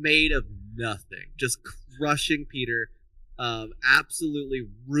they were made of nothing, just crushing Peter, absolutely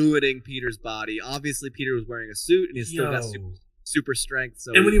ruining Peter's body. Obviously, Peter was wearing a suit, and he's still got super strength.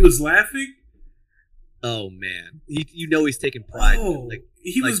 So, and when he was laughing, oh man, he's taking pride. The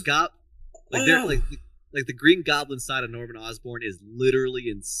Green Goblin side of Norman Osborn is literally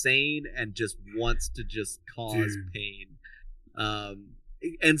insane and just wants to just cause pain.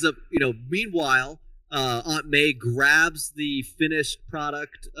 It ends up, meanwhile. Aunt May grabs the finished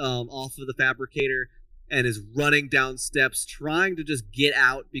product off of the fabricator and is running down steps, trying to just get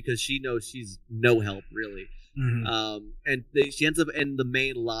out because she knows she's no help, really. And she ends up in the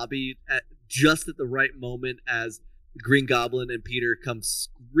main lobby just at the right moment as Green Goblin and Peter come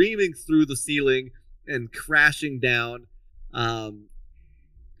screaming through the ceiling and crashing down.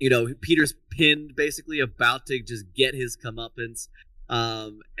 Peter's pinned, basically about to just get his comeuppance.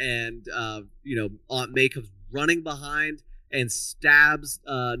 Aunt May comes running behind and stabs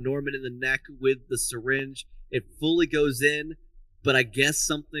Norman in the neck with the syringe. It fully goes in, but I guess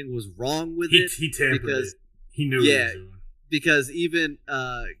something was wrong with it. He tampered it. He knew what he was doing. Because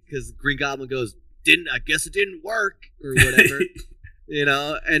because Green Goblin goes, I guess it didn't work, or whatever,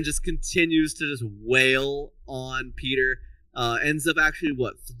 and just continues to just wail on Peter. Ends up actually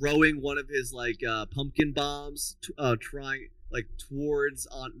throwing one of his pumpkin bombs, trying towards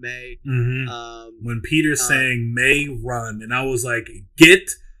Aunt May. When Peter's saying May run, and I was like,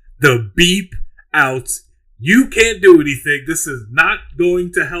 get the beep out. You can't do anything. This is not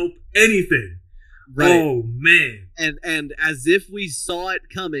going to help anything. Right. Oh man. And as if we saw it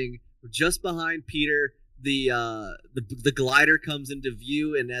coming, just behind Peter, the glider comes into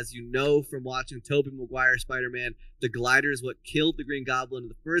view, and as you know from watching Tobey Maguire Spider-Man, the glider is what killed the Green Goblin in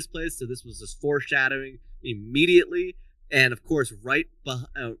the first place, so this was just foreshadowing immediately. And of course,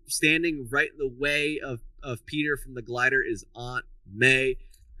 standing right in the way of Peter from the glider is Aunt May,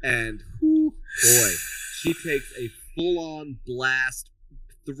 and boy, she takes a full-on blast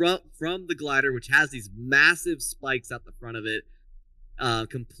from the glider, which has these massive spikes at the front of it,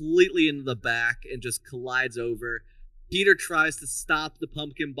 completely into the back, and just collides over. Peter tries to stop the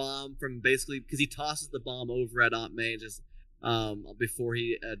pumpkin bomb from because he tosses the bomb over at Aunt May just before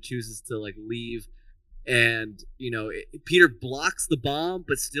he chooses to leave. And Peter blocks the bomb,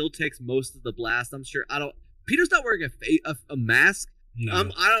 but still takes most of the blast. Peter's not wearing a mask.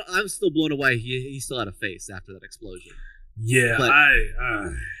 No. I'm still blown away. He still had a face after that explosion. Yeah,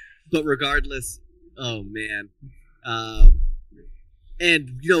 but regardless, oh man.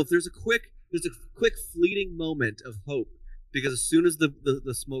 And there's a quick fleeting moment of hope, because as soon as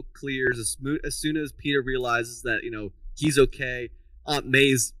the smoke clears, as soon as Peter realizes that he's okay, Aunt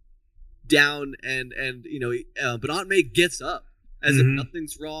May's down, but Aunt May gets up as if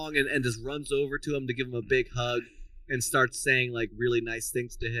nothing's wrong, and just runs over to him to give him a big hug and starts saying really nice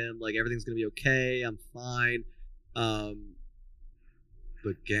things to him, everything's gonna be okay, I'm fine. But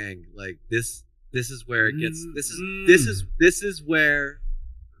gang, this is where it gets. This is where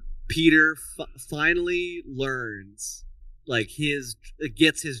Peter finally learns,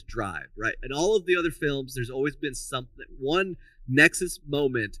 gets his drive right. In all of the other films, there's always been one nexus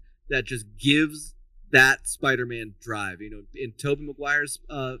moment that just gives that Spider-Man drive. In Tobey Maguire's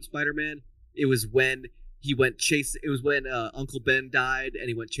Spider-Man, it was when he went chase. It was when Uncle Ben died, and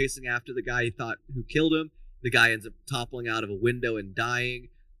he went chasing after the guy he thought who killed him. The guy ends up toppling out of a window and dying.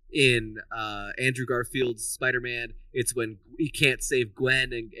 In Andrew Garfield's Spider-Man, it's when he can't save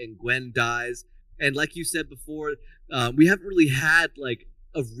Gwen, and Gwen dies. And like you said before, we haven't really had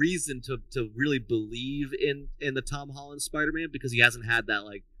a reason to really believe in the Tom Holland Spider-Man, because he hasn't had that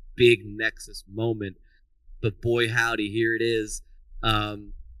big nexus moment. But boy howdy, here it is.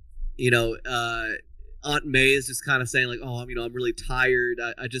 Aunt May is just kind of saying like, oh, I'm really tired.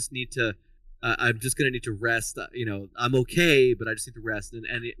 I just need to. I'm just gonna need to rest. I'm okay, but I just need to rest.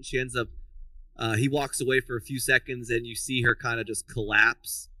 And she ends up. He walks away for a few seconds, and you see her kind of just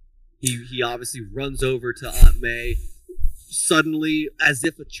collapse. He obviously runs over to Aunt May, suddenly as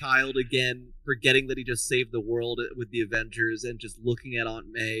if a child again, forgetting that he just saved the world with the Avengers, and just looking at Aunt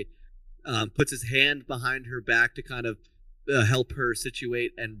May. Puts his hand behind her back to kind of help her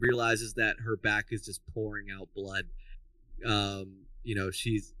situate, and realizes that her back is just pouring out blood.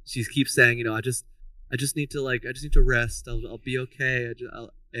 She keeps saying, I just need to rest. I'll be okay.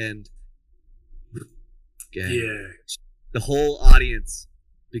 Yeah. The whole audience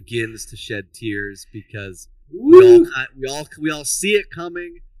begins to shed tears because we all see it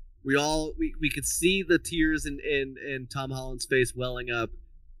coming. We could see the tears in Tom Holland's face welling up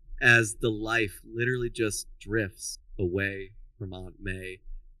as the life literally just drifts away from Aunt May,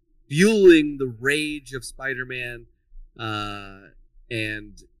 fueling the rage of Spider-Man,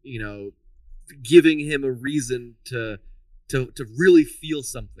 and giving him a reason to really feel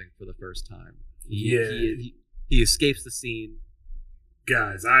something for the first time. He escapes the scene.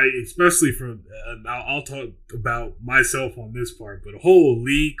 Guys, I'll talk about myself on this part, but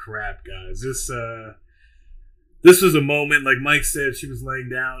holy crap, guys, this was a moment, like Mike said, she was laying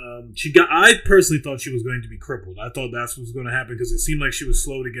down. I personally thought she was going to be crippled. I thought that's what was going to happen because it seemed like she was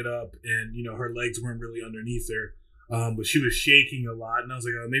slow to get up, and her legs weren't really underneath her. But she was shaking a lot, and I was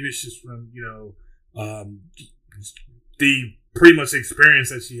like, oh, maybe it's just from the pretty much experience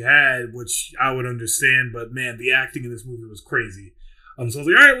that she had, which I would understand. But man, the acting in this movie was crazy. So I was like,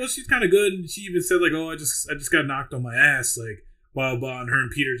 all right, well, she's kind of good. And she even said like, oh, I just got knocked on my ass, like blah blah. And her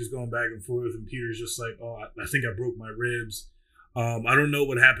and Peter just going back and forth, and Peter's just like, oh, I think I broke my ribs. I don't know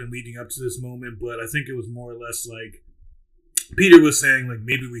what happened leading up to this moment, but I think it was more or less like Peter was saying like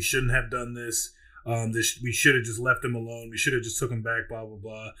maybe we shouldn't have done this. We should have just left him alone. We should have just took him back, blah, blah,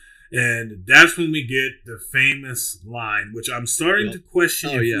 blah. And that's when we get the famous line, which I'm starting to question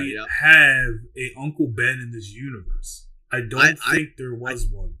if we have a Uncle Ben in this universe. I don't think there was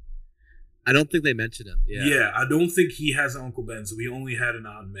one. I don't think they mentioned him. Yeah, I don't think he has an Uncle Ben, so we only had an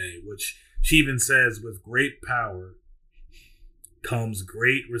Aunt May, which she even says, with great power comes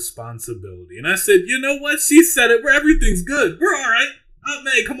great responsibility. And I said, you know what? She said it. Everything's good. We're all right. Aunt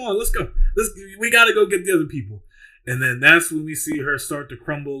May, come on, let's go. We got to go get the other people. And then that's when we see her start to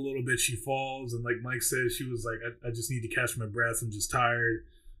crumble a little bit. She falls, and like Mike said, she was like, I just need to catch my breath. I'm just tired,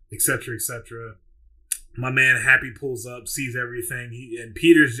 etc., etc. My man Happy pulls up, sees everything, and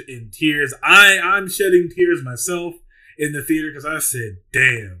Peter's in tears. I'm shedding tears myself in the theater because I said,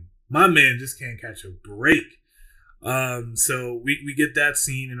 damn, my man just can't catch a break. So we get that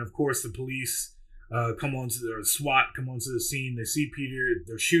scene, and of course the police SWAT come onto the scene. They see Peter,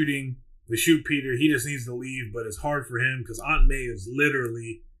 they're shooting. They shoot Peter. He just needs to leave, but it's hard for him because Aunt May is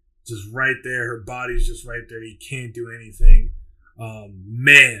literally just right there. Her body's just right there. He can't do anything.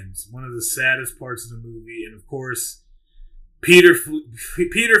 Man, it's one of the saddest parts of the movie. And of course, Peter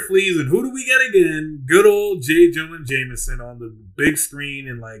flees, and who do we get again? Good old J. Jonah Jameson on the big screen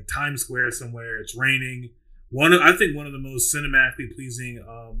in like Times Square somewhere. It's raining. I think one of the most cinematically pleasing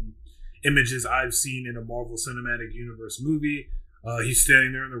images I've seen in a Marvel Cinematic Universe movie. He's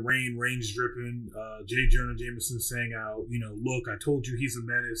standing there in the rain, rain's dripping. J. Jonah Jameson saying out, look, I told you he's a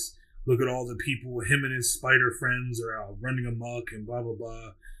menace. Look at all the people, him and his spider friends are out running amok and blah, blah,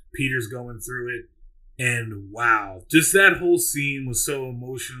 blah. Peter's going through it. And wow, just that whole scene was so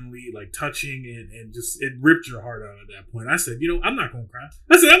emotionally like touching and just, it ripped your heart out at that point. I said, I'm not going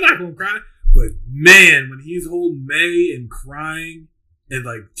to cry. But man, when he's holding May and crying and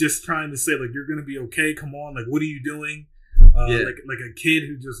like just trying to say like, you're going to be okay. Come on. Like, what are you doing? Like a kid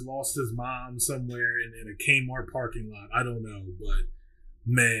who just lost his mom somewhere in a Kmart parking lot. I don't know, but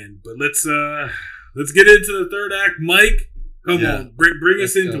man. But let's get into the third act, Mike. Come on, bring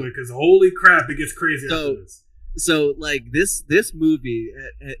us into it, because holy crap, it gets crazy after this. So like this movie,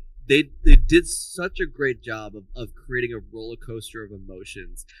 they did such a great job of creating a roller coaster of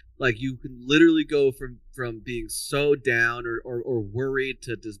emotions. Like you can literally go from being so down or worried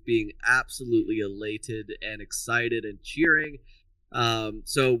to just being absolutely elated and excited and cheering.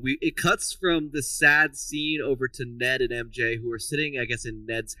 So it cuts from the sad scene over to Ned and MJ, who are sitting, I guess, in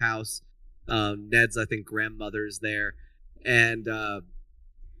Ned's house. Ned's, I think, grandmother's there, and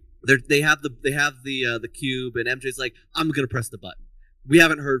they have the cube, and MJ's like, I'm gonna press the button. We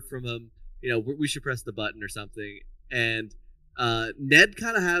haven't heard from him. We should press the button or something. And Ned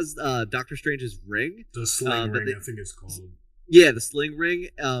kind of has Doctor Strange's ring. The sling ring, I think it's called. Yeah, the sling ring.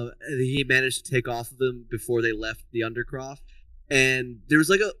 He managed to take off of them before they left the Undercroft. And there was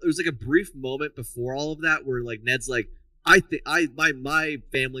like a brief moment before all of that where like Ned's like, my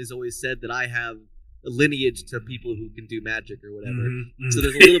family's always said that I have a lineage to people who can do magic or whatever. So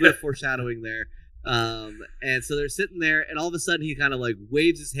there's a little bit of foreshadowing there. And so they're sitting there, and all of a sudden he kind of like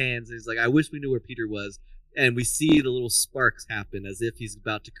waves his hands, and he's like, I wish we knew where Peter was. And we see the little sparks happen as if he's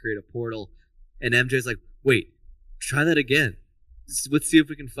about to create a portal. And MJ's like, wait, try that again. Let's see if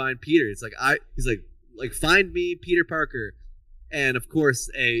we can find Peter. It's like, he's like, find me, Peter Parker. And of course,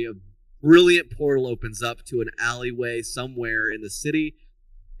 a brilliant portal opens up to an alleyway somewhere in the city.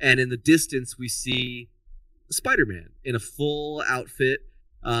 And in the distance, we see Spider-Man in a full outfit.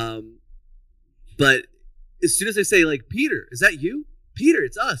 But as soon as they say, like, Peter, is that you? Peter,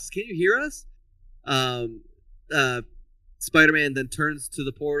 it's us. Can you hear us? Spider-Man then turns to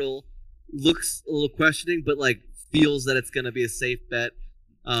the portal, looks a little questioning, but like feels that it's going to be a safe bet.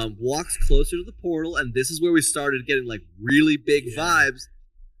 Walks closer to the portal, and this is where we started getting like really big vibes,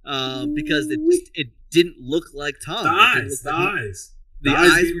 because it didn't look like Tom. The eyes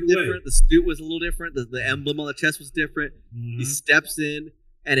were different. The suit was a little different. The emblem on the chest was different. Mm-hmm. He steps in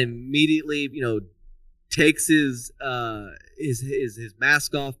and immediately, takes his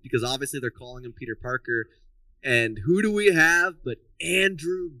mask off, because obviously they're calling him Peter Parker. And who do we have but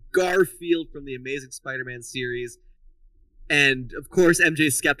Andrew Garfield from the Amazing Spider-Man series? And of course,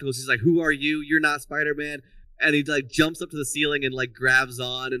 MJ's skeptical. She's like, "Who are you? You're not Spider-Man." And he like jumps up to the ceiling and like grabs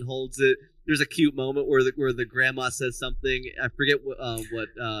on and holds it. There's a cute moment where the grandma says something. I forget what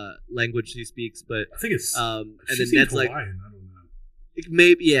language she speaks, but I think it's and then Ned's like, I don't know.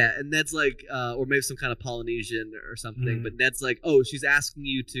 Maybe, yeah, and Ned's like, or maybe some kind of Polynesian or something. But Ned's like, "Oh, she's asking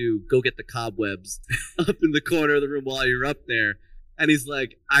you to go get the cobwebs up in the corner of the room while you're up there." And he's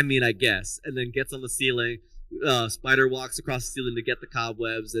like, "I mean, I guess." And then gets on the ceiling. Spider walks across the ceiling to get the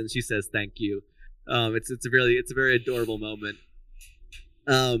cobwebs, and she says, "Thank you." It's a very adorable moment.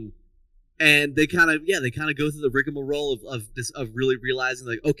 And they kind of go through the rigmarole of really realizing,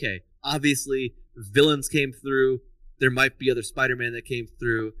 like, okay, obviously villains came through. There might be other Spider-Man that came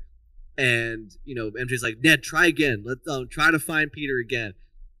through, and MJ's like, "Ned, try again. Let's try to find Peter again,"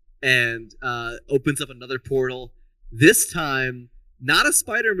 and opens up another portal. This time, not a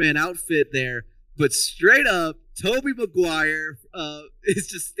Spider-Man outfit there, but straight up, Tobey Maguire is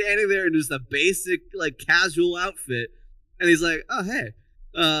just standing there in just a basic, like, casual outfit, and he's like, "Oh, hey,"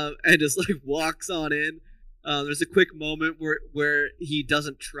 and just like walks on in. There's a quick moment where he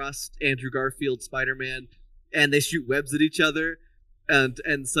doesn't trust Andrew Garfield's Spider-Man. And they shoot webs at each other,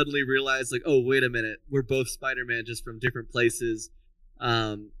 and suddenly realize, like, oh, wait a minute, we're both Spider-Man, just from different places.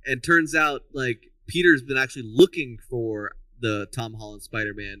 And turns out, like, Peter's been actually looking for the Tom Holland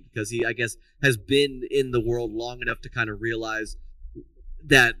Spider-Man, because he, I guess, has been in the world long enough to kind of realize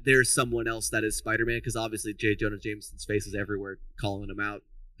that there's someone else that is Spider-Man, because obviously J. Jonah Jameson's face is everywhere calling him out.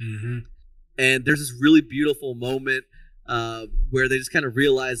 Mm-hmm. And there's this really beautiful moment where they just kind of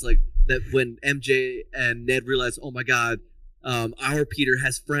realize, like, that when MJ and Ned realize, oh my God, our Peter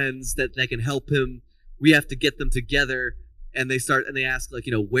has friends that can help him. We have to get them together. And they ask, like,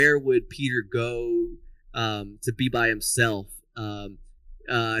 where would Peter go to be by himself?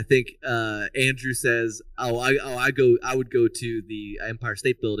 I think Andrew says, I would go to the Empire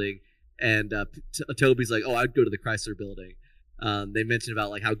State Building, and Toby's like, I'd go to the Chrysler Building. They mentioned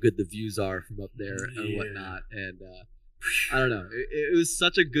about, like, how good the views are from up there and whatnot, and I don't know. It was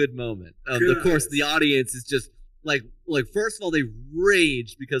such a good moment. Of course, the audience is just like first of all, they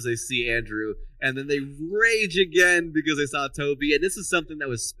rage because they see Andrew, and then they rage again because they saw Toby. And this is something that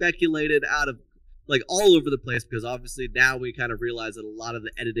was speculated out of, like, all over the place, because obviously now we kind of realize that a lot of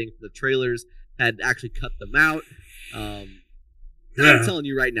the editing for the trailers had actually cut them out. I'm telling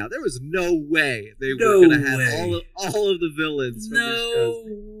you right now, there was no way they were going to have all of the villains from these shows.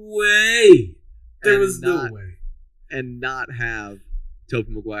 No way. There was no way. And not have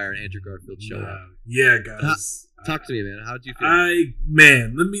Tobey Maguire and Andrew Garfield show up. Yeah, guys. Talk to me, man. How'd you feel?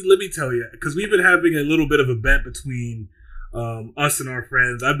 Let me tell you, because we've been having a little bit of a bet between us and our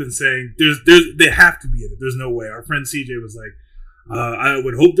friends. I've been saying they have to be in it. There's no way. Our friend CJ was like, I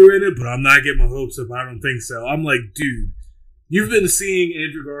would hope they're in it, but I'm not getting my hopes up. I don't think so. I'm like, dude, you've been seeing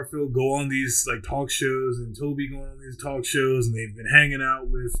Andrew Garfield go on these, like, talk shows, and Toby going on these talk shows, and they've been hanging out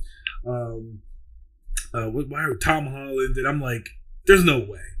with Tom Holland, and I'm like, there's no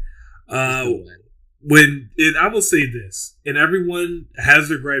way. I will say this, and everyone has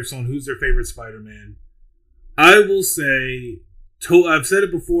their gripes on who's their favorite Spider-Man. I will say, I've said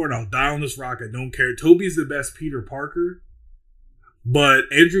it before, and I'll die on this rock. I don't care. Toby's the best Peter Parker, but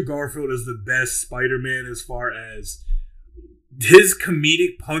Andrew Garfield is the best Spider-Man as far as his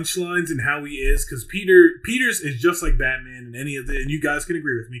comedic punchlines and how he is, because Peters is just like Batman, and and you guys can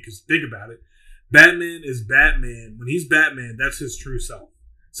agree with me because think about it. Batman is Batman. When he's Batman, that's his true self.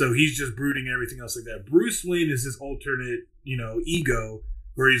 So he's just brooding and everything else like that. Bruce Wayne is his alternate, ego,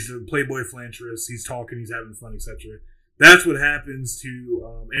 where he's a playboy philanthropist. He's talking, he's having fun, etc. That's what happens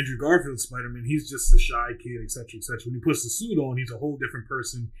to Andrew Garfield's Spider-Man. He's just a shy kid, etc., etc. When he puts the suit on, he's a whole different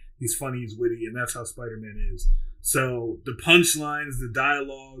person. He's funny, he's witty, and that's how Spider-Man is. So the punchlines, the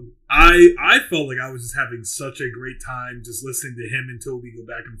dialogue, I felt like I was just having such a great time just listening to him and Toby go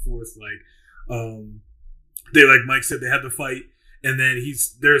back and forth. They, like Mike said, they had the fight. And then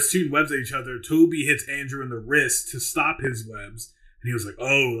they're shooting webs at each other. Toby hits Andrew in the wrist to stop his webs. And he was like,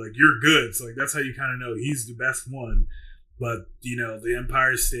 oh, like, you're good. So, like, that's how you kind of know he's the best one. But, the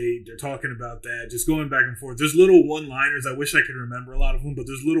Empire State, they're talking about that. Just going back and forth. There's little one-liners. I wish I could remember a lot of them. But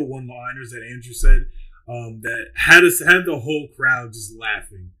there's little one-liners that Andrew said that had the whole crowd just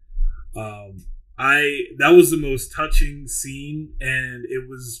laughing. That was the most touching scene. And it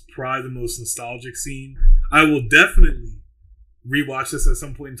was probably the most nostalgic scene. I will definitely rewatch this at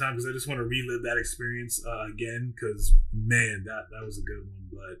some point in time because I just want to relive that experience again because man that was a good one.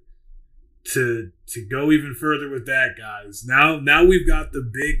 But to go even further with that, guys, now we've got the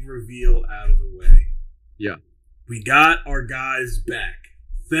big reveal out of the way. Yeah, we got our guys back.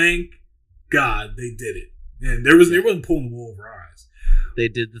 Thank God they did it. And they wasn't pulling the wool over our eyes. They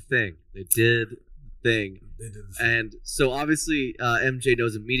did the thing. And so obviously MJ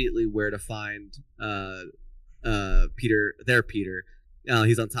knows immediately where to find Peter.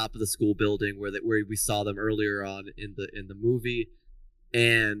 He's on top of the school building where we saw them earlier on in the movie,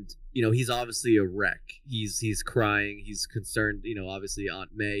 and he's obviously a wreck. He's crying. He's concerned. Obviously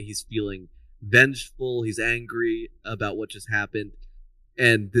Aunt May. He's feeling vengeful. He's angry about what just happened,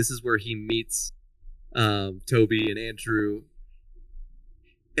 and this is where he meets Toby and Andrew,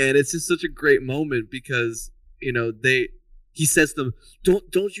 and it's just such a great moment because he says to them,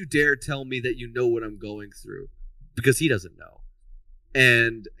 don't you dare tell me that you know what I'm going through, because he doesn't know.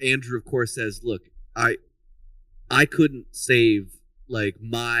 And Andrew, of course, says, look, I couldn't save like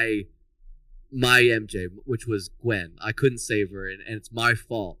my MJ, which was Gwen. I couldn't save her, and it's my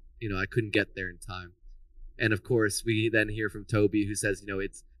fault. I couldn't get there in time. And of course, we then hear from Toby, who says,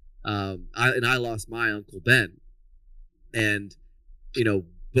 it's I lost my Uncle Ben, and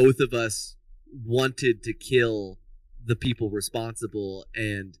both of us wanted to kill the people responsible,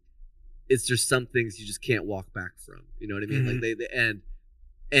 and it's just some things you just can't walk back from. You know what I mean? Mm-hmm. Like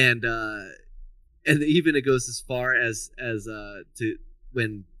and even it goes as far as to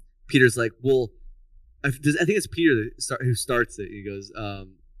when Peter's like, well, I think it's Peter who starts it. He goes,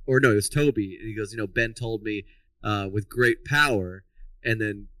 or no, it was Toby, and he goes, Ben told me with great power, and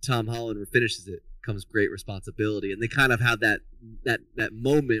then Tom Holland finishes it, comes great responsibility, and they kind of have that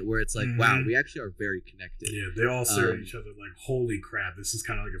moment where it's like, mm-hmm. Wow, we actually are very connected. Yeah, they all stare at each other like, holy crap, this is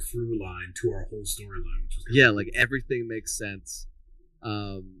kind of like a through line to our whole storyline, which was cool. Like everything makes sense.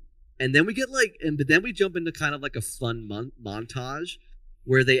 And then we get but then we jump into kind of like a fun montage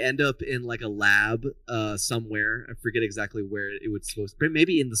where they end up in like a lab somewhere. I forget exactly where it was supposed to be.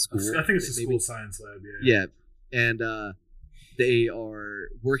 Maybe in the school. I think it's the school science lab. Yeah. And they are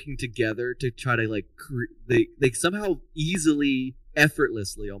working together to try to they somehow easily,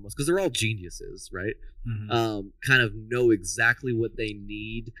 effortlessly almost, because they're all geniuses, right? Mm-hmm. Kind of know exactly what they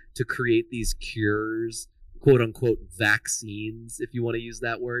need to create these cures, quote unquote vaccines, if you want to use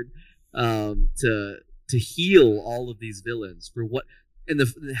that word, to heal all of these villains for what. And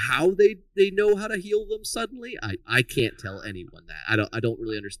how they know how to heal them suddenly, I can't tell anyone that. I don't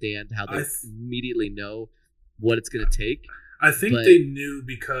really understand how they immediately know what it's going to take. I think they knew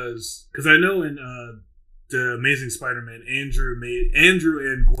because I know in the Amazing Spider-Man, Andrew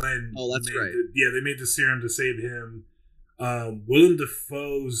and Gwen. Oh, that's right. They made the serum to save him. Willem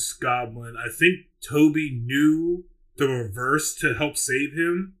Dafoe's Goblin. I think Toby knew the reverse to help save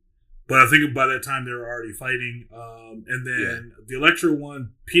him. But I think by that time they were already fighting. And then the Electro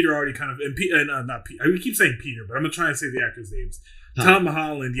one, Peter already kind of, not Peter. I keep saying Peter, but I'm going to try and say the actors' names. Tom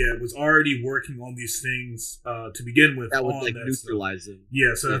Holland, was already working on these things to begin with. That would neutralize him.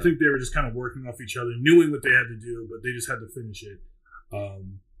 Yeah, so I think they were just kind of working off each other, knowing what they had to do, but they just had to finish it.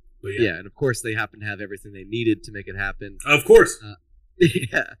 But and of course they happen to have everything they needed to make it happen. Of course.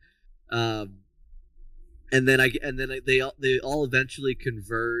 And then they all eventually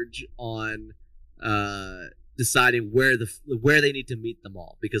converge on deciding where they need to meet them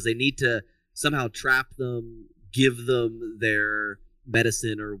all, because they need to somehow trap them, give them their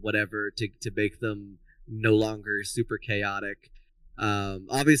medicine or whatever to make them no longer super chaotic.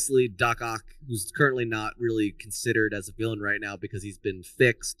 Obviously, Doc Ock, who's currently not really considered as a villain right now because he's been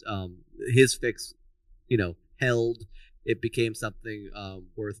fixed. His fix, held. It became something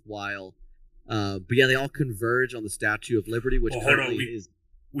worthwhile. But yeah, they all converge on the Statue of Liberty, which currently is.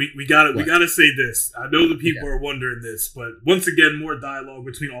 We gotta say this. I know the people are wondering this, but once again, more dialogue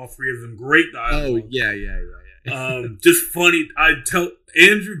between all three of them. Great dialogue. Oh yeah. Just funny. I tell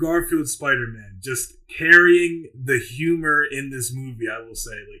Andrew Garfield's Spider-Man just carrying the humor in this movie. I will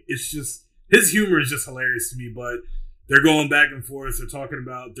say, like, it's just his humor is just hilarious to me. But they're going back and forth. They're talking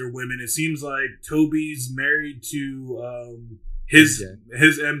about their women. It seems like Toby's married to his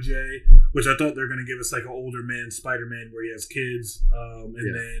MJ, which I thought they're going to give us like an older man Spider-Man where he has kids, and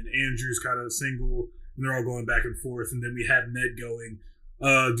then Andrew's kind of single, and they're all going back and forth, and then we have Ned going,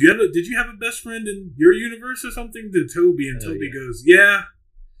 did you have a best friend in your universe or something? To Toby, and Toby goes, yeah,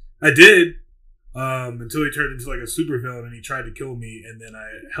 I did, until he turned into like a supervillain and he tried to kill me, and then I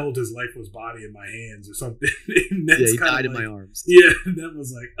held his lifeless body in my hands or something. And he died in my arms. Yeah, and that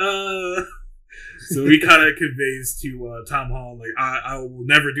was like, So he kind of conveys to Tom Holland, like, I will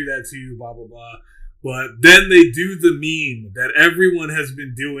never do that to you, blah, blah, blah. But then they do the meme that everyone has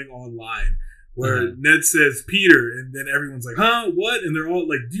been doing online, where Ned says, Peter, and then everyone's like, huh, what? And they're all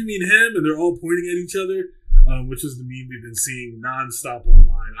like, do you mean him? And they're all pointing at each other, which is the meme we've been seeing nonstop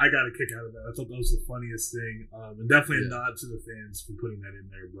online. I got a kick out of that. I thought that was the funniest thing. And definitely a nod to the fans for putting that in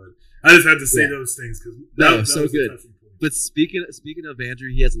there. But I just had to say those things because that was so good. But speaking of Andrew,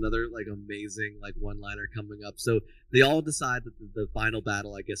 he has another like amazing like one-liner coming up. So they all decide that the final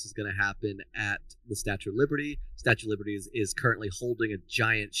battle, I guess, is going to happen at the Statue of Liberty. Statue of Liberty is currently holding a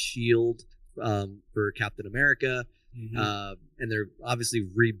giant shield for Captain America, and they're obviously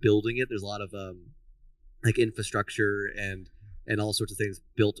rebuilding it. There's a lot of like infrastructure and all sorts of things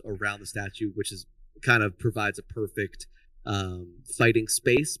built around the statue, which is kind of provides a perfect fighting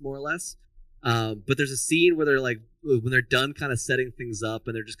space, more or less. But there's a scene where they're like, when they're done kind of setting things up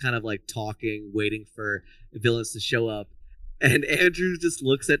and they're just kind of like talking, waiting for villains to show up. And Andrew just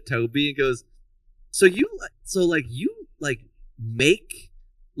looks at Toby and goes, you make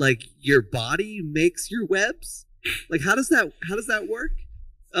like your body makes your webs? Like, how does that work?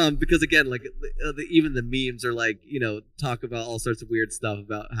 Because again, like even the memes are like, talk about all sorts of weird stuff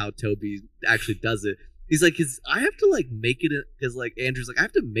about how Toby actually does it. He's like, I have to like make it, because like Andrew's like, I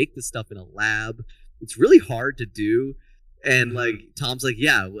have to make this stuff in a lab. It's really hard to do. And like Tom's like,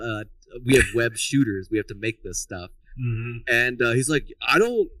 yeah, we have web shooters. We have to make this stuff. And he's like, I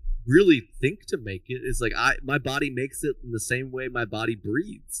don't really think to make it. It's like my body makes it in the same way my body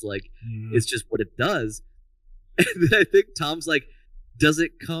breathes. Like it's just what it does. And then I think Tom's like, does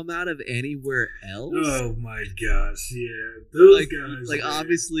it come out of anywhere else? Oh my gosh, yeah, those guys. Like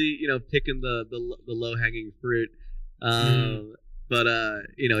obviously, picking the low hanging fruit. But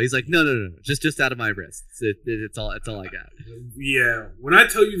he's like, no, just out of my wrists. It's all I got. Yeah, when I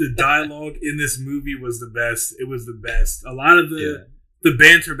tell you the dialogue in this movie was the best, it was the best. A lot of the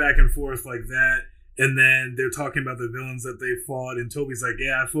banter back and forth like that. And then they're talking about the villains that they fought, and Toby's like,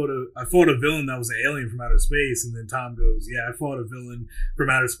 "Yeah, I fought a villain that was an alien from outer space." And then Tom goes, "Yeah, I fought a villain from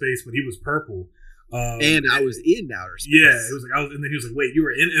outer space, but he was purple." And I was in outer space. Yeah, it was like and then he was like, "Wait, you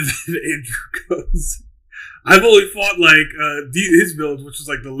were in?" And then Andrew goes, "I've only fought like his build, which was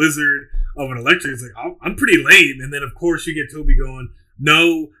like the lizard of an electric." He's like, "I'm pretty lame." And then of course you get Toby going,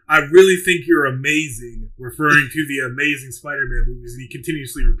 "No, I really think you're amazing," referring to the Amazing Spider-Man movies. And he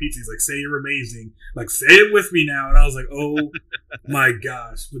continuously repeats, he's like, "Say you're amazing. Like, say it with me now." And I was like, oh my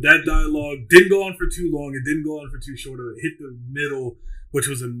gosh. But that dialogue didn't go on for too long. It didn't go on for too short. It hit the middle, which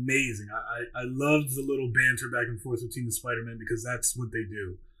was amazing. I loved the little banter back and forth between the Spider-Man because that's what they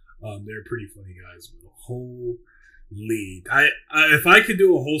do. They're pretty funny guys. But holy. If I could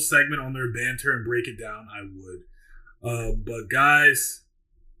do a whole segment on their banter and break it down, I would. But guys,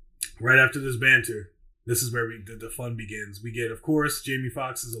 right after this banter, this is where the fun begins. We get, of course, Jamie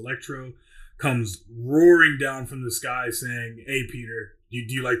Foxx's Electro comes roaring down from the sky saying, "Hey, Peter, do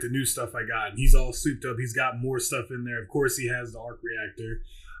you like the new stuff I got?" And he's all souped up. He's got more stuff in there. Of course, he has the arc reactor.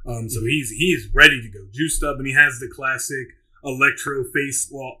 So he's ready to go, juiced up, and he has the classic Electro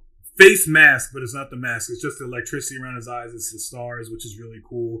face mask, but it's not the mask. It's just the electricity around his eyes. It's the stars, which is really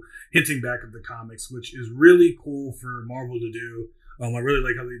cool, hinting back at the comics, which is really cool for Marvel to do. I really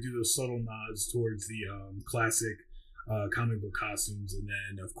like how they do those subtle nods towards the classic comic book costumes. And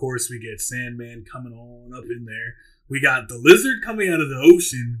then, of course, we get Sandman coming on up in there. We got the lizard coming out of the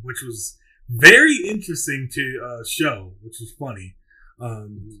ocean, which was very interesting to show, which was funny.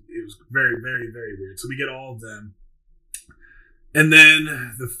 It was very, very, very weird. So we get all of them. And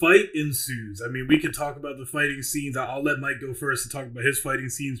then the fight ensues. I mean, we could talk about the fighting scenes. I'll let Mike go first and talk about his fighting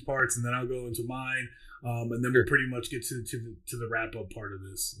scenes parts, and then I'll go into mine. And then we'll pretty much get to the wrap up part of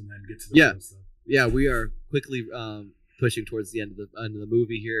this, and then get to the fun stuff. Yeah, we are quickly pushing towards the end of the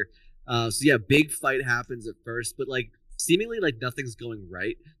movie here. So yeah, big fight happens at first, but like seemingly like nothing's going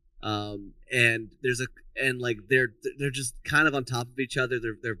right. And they're just kind of on top of each other.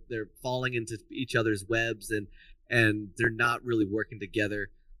 They're falling into each other's webs, and they're not really working together.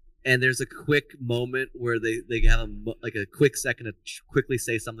 And there's a quick moment where they have a quick second to quickly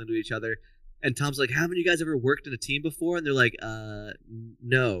say something to each other. And Tom's like, haven't you guys ever worked in a team before? And they're like,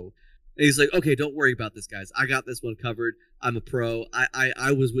 no. And he's like, okay, don't worry about this, guys. I got this one covered. I'm a pro.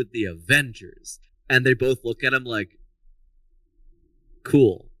 I was with the Avengers. And they both look at him like,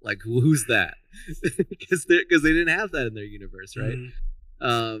 cool. Like, who's that? Because they didn't have that in their universe, right?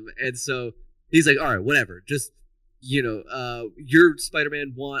 Mm-hmm. And so he's like, all right, whatever. Just, you're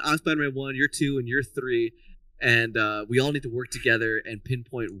Spider-Man 1, I'm Spider-Man 1, you're 2, and you're 3. And we all need to work together and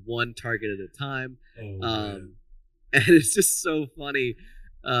pinpoint one target at a time. And it's just so funny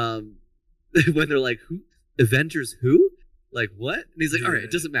when they're like, "Who? Avengers? Who? Like what?" And he's like, "All right,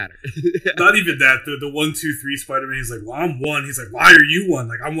 it doesn't matter." Not even that. The 1, 2, 3 Spider-Man. He's like, "Well, I'm 1." He's like, "Why are you 1?"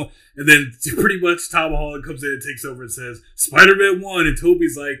 Like, "I'm 1." And then pretty much Tom Holland comes in and takes over and says, "Spider-Man 1." And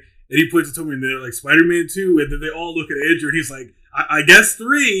Toby's like, and he points at Toby and they're like, "Spider-Man 2." And then they all look at Andrew and he's like, I guess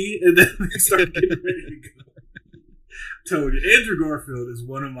 3. And then they start getting ready to go. Told you, Andrew Garfield is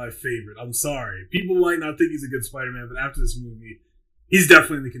one of my favorite. I'm sorry. People might not think he's a good Spider-Man, but after this movie, he's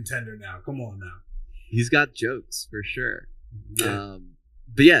definitely the contender now. Come on now. He's got jokes for sure. Yeah.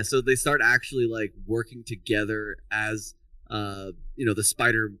 But yeah, so they start actually like working together as the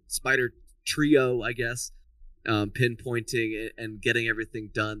spider trio, I guess, pinpointing and getting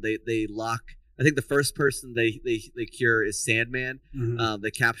everything done. They lock. I think the first person they cure is Sandman. Mm-hmm. They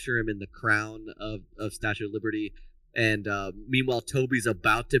capture him in the crown of Statue of Liberty. And meanwhile, Toby's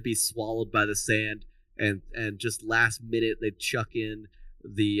about to be swallowed by the sand, and just last minute they chuck in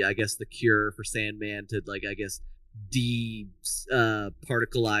the cure for Sandman to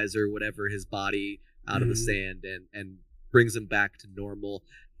particleize or whatever his body out of the sand and brings him back to normal.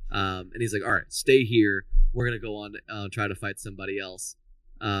 And he's like, all right, stay here. We're gonna go on try to fight somebody else.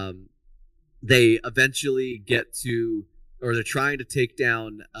 They eventually get to, or they're trying to take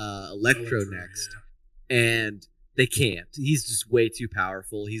down Electro next, and they can't. He's just way too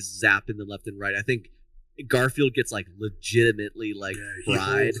powerful. He's zapping them left and right. I think Garfield gets like legitimately like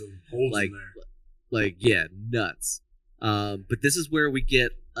fried, nuts. But this is where we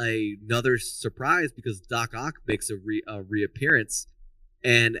get another surprise because Doc Ock makes a reappearance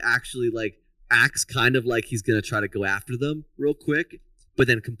and actually like acts kind of like he's gonna try to go after them real quick, but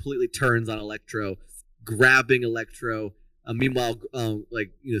then completely turns on Electro, grabbing Electro. Meanwhile,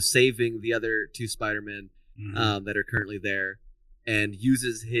 saving the other 2 Spider-Men. Mm-hmm. That are currently there, and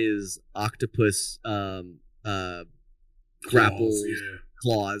uses his octopus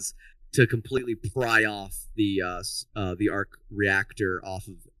claws to completely pry off the arc reactor off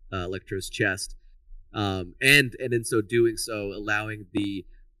of Electro's chest, and in so doing so allowing the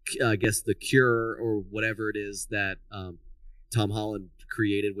cure or whatever it is that Tom Holland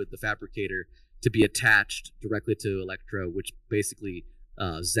created with the fabricator to be attached directly to Electro, which basically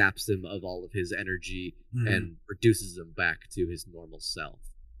zaps him of all of his energy and reduces him back to his normal self.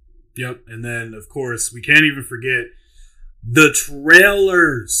 Yep, and then of course we can't even forget the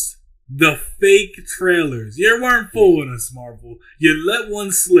trailers, the fake trailers. You weren't fooling us, Marvel. You let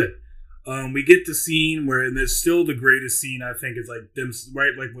one slip. We get the scene where, and there's still the greatest scene I think is like them,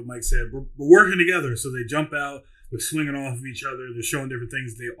 right? Like what Mike said, we're working together. So they jump out, they're swinging off of each other, they're showing different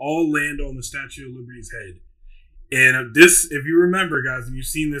things. They all land on the Statue of Liberty's head. And if you remember, guys, and you've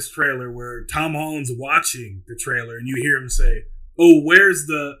seen this trailer where Tom Holland's watching the trailer and you hear him say, "Oh, where's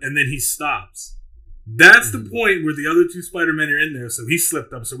the," and then he stops. That's the point where the other 2 Spider-Men are in there. So he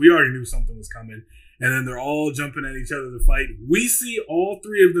slipped up. So we already knew something was coming. And then they're all jumping at each other to fight. We see all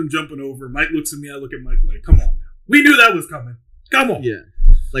 3 of them jumping over. Mike looks at me. I look at Mike like, come on now. We knew that was coming. Come on. Yeah.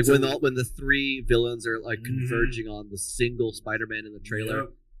 Like so, when the 3 villains are like converging on the single Spider-Man in the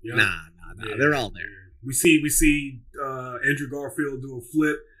trailer. Yep. Nah. Yeah, they're all there. We see Andrew Garfield do a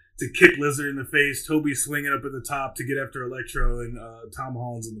flip to kick Lizard in the face. Toby swinging up at the top to get after Electro, and Tom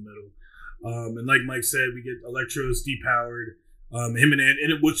Holland's in the middle. And like Mike said, we get Electro's depowered. Him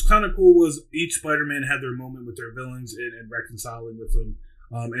and what's kind of cool was each Spider-Man had their moment with their villains and reconciling with them.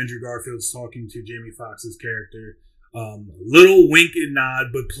 Andrew Garfield's talking to Jamie Foxx's character. Little wink and nod,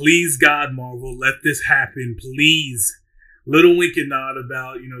 but please God, Marvel, let this happen, please. Little wink and nod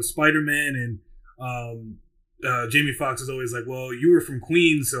about Spider-Man and Jamie Foxx is always like, well, you were from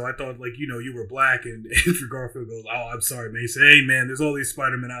Queens, so I thought, like, you were black. And Andrew Garfield goes, oh, I'm sorry, man. He said, hey, man, there's all these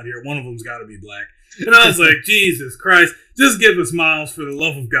Spider-Men out here. One of them's got to be black. And I was like, Jesus Christ, just give us Miles for the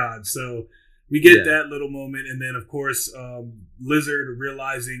love of God. So we get that little moment. And then, of course, Lizard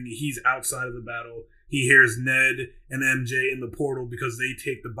realizing he's outside of the battle. He hears Ned and MJ in the portal because they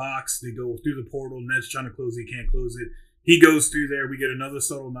take the box. They go through the portal. Ned's trying to close it. He can't close it. He goes through there. We get another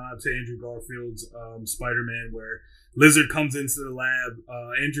subtle nod to Andrew Garfield's Spider-Man, where Lizard comes into the lab.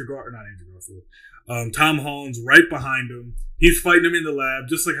 Tom Holland's right behind him. He's fighting him in the lab,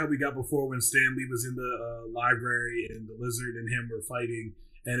 just like how we got before when Stan Lee was in the library and the Lizard and him were fighting.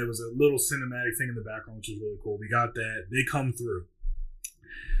 And it was a little cinematic thing in the background, which is really cool. We got that. They come through.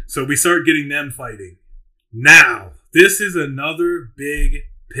 So we start getting them fighting. Now, this is another big,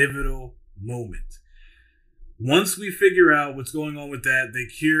 pivotal moment. Once we figure out what's going on with that, they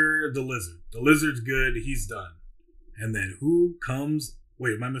cure the Lizard. The Lizard's good. He's done. And then who comes?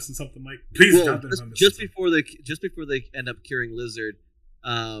 Wait, am I missing something, Mike? Please jump in if I'm missing just before they end up curing Lizard,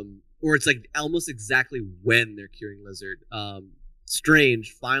 or it's like almost exactly when they're curing Lizard.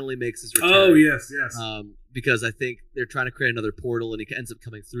 Strange finally makes his return. Oh, yes. Because I think they're trying to create another portal, and he ends up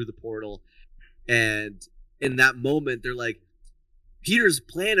coming through the portal. And in that moment, they're like, Peter's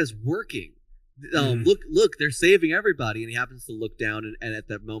plan is working. Look, they're saving everybody. And he happens to look down, and at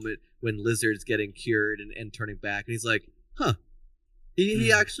that moment when Lizard's getting cured and turning back, and he's like, huh,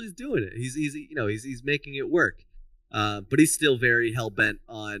 he actually is doing it. He's making it work. But he's still very hell-bent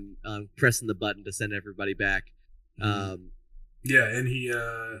on pressing the button to send everybody back. Yeah, and he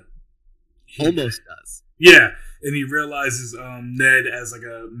almost does. Yeah, and he realizes Ned as like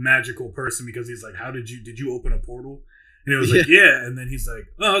a magical person because he's like, did you open a portal? And it was like, yeah. And then he's like,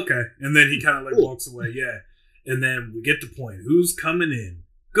 oh, okay. And then he kind of like walks away. Yeah. And then we get the point. Who's coming in?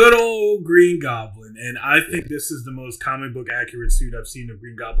 Good old Green Goblin. And I think this is the most comic book accurate suit I've seen of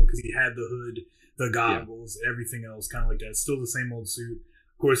Green Goblin because he had the hood, the goggles, everything else kind of like that. Still the same old suit.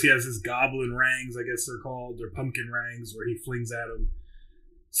 Of course, he has his goblin rangs, I guess they're called. They're pumpkin rangs where he flings at him.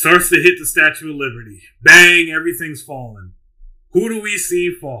 Starts to hit the Statue of Liberty. Bang, everything's falling. Who do we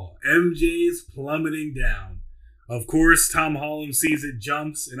see fall? MJ's plummeting down. Of course, Tom Holland sees it,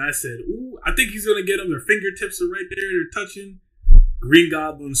 jumps, and I said, ooh, I think he's going to get him. Their fingertips are right there. They're touching. Green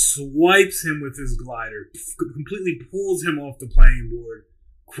Goblin swipes him with his glider, completely pulls him off the playing board.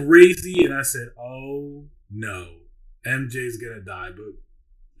 Crazy, and I said, oh, no. MJ's going to die,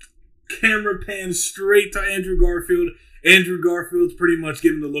 but camera pans straight to Andrew Garfield. Andrew Garfield's pretty much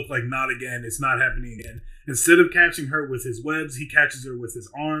giving the look like, not again. It's not happening again. Instead of catching her with his webs, he catches her with his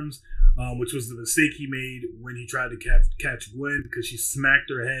arms. Which was the mistake he made when he tried to catch Gwen because she smacked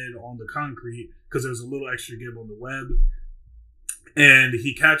her head on the concrete because there was a little extra give on the web. And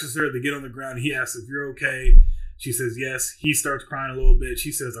he catches her. They get on the ground. He asks if you're okay. She says yes. He starts crying a little bit.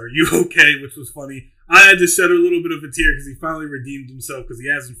 She says, are you okay? Which was funny. I had to shed a little bit of a tear because he finally redeemed himself because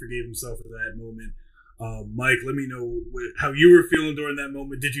he hasn't forgave himself for that moment. Mike, let me know how you were feeling during that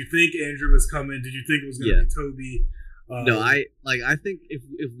moment. Did you think Andrew was coming? Did you think it was going to be Toby? No, I think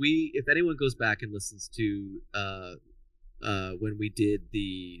if anyone goes back and listens to when we did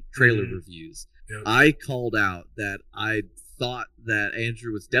the trailer reviews, I called out that I thought that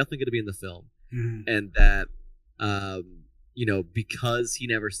Andrew was definitely going to be in the film, and that because he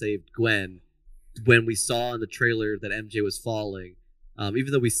never saved Gwen, when we saw in the trailer that MJ was falling,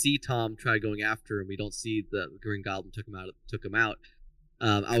 even though we see Tom try going after him, we don't see the Green Goblin took him out.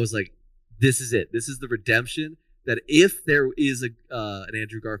 I was like, this is it. This is the redemption. That if there is an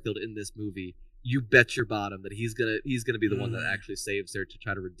Andrew Garfield in this movie, you bet your bottom that he's gonna be the one that actually saves her to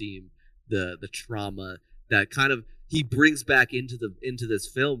try to redeem the trauma that kind of he brings back into this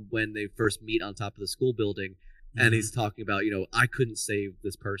film when they first meet on top of the school building, and he's talking about I couldn't save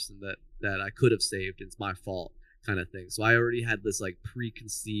this person that I could have saved. It's my fault, kind of thing. So I already had this like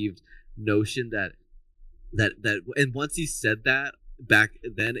preconceived notion that and once he said that. Back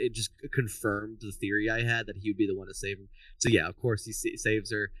then, it just confirmed the theory I had that he would be the one to save him. So yeah, of course he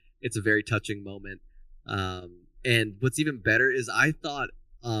saves her. It's a very touching moment. And what's even better is I thought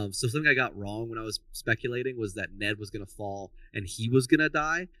so something I got wrong when I was speculating was that Ned was gonna fall and he was gonna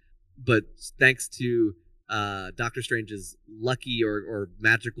die, but thanks to Doctor Strange's lucky or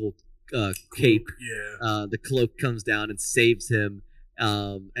magical cape, the cloak comes down and saves him,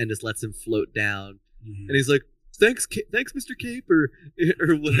 and just lets him float down. And he's like, Thanks, Mr. Cape, or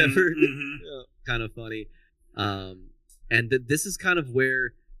whatever. Kind of funny. And this is kind of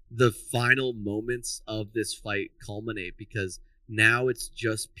where the final moments of this fight culminate, because now it's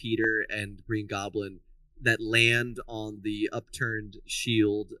just Peter and Green Goblin that land on the upturned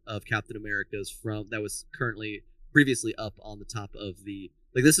shield of Captain America's that was previously up on the top of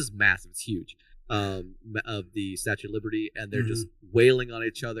this is massive, it's huge, of the Statue of Liberty, and they're just wailing on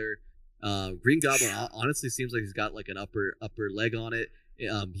each other. Green Goblin honestly seems like he's got like an upper leg on it.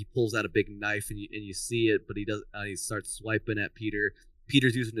 He pulls out a big knife and you see it, but he starts swiping at Peter.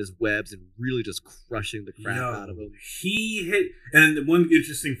 Peter's using his webs and really just crushing the crap out of him. He hit, and one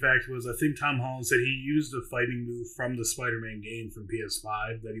interesting fact was, I think Tom Holland said he used a fighting move from the Spider-Man game from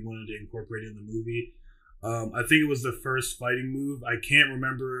PS5 that he wanted to incorporate in the movie. I think it was the first fighting move. I can't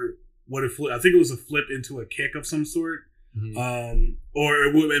remember what it flipped. I think it was a flip into a kick of some sort. Or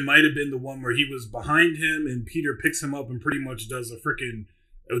it might have been the one where he was behind him and Peter picks him up and pretty much does a freaking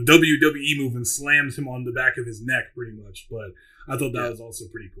WWE move and slams him on the back of his neck pretty much. But I thought that was also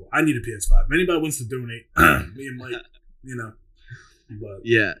pretty cool. I need a PS5. If anybody wants to donate, me and Mike, but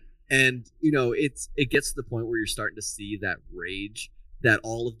yeah. And it gets to the point where you're starting to see that rage that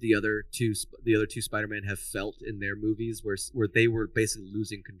all of the other two Spider-Man have felt in their movies, where they were basically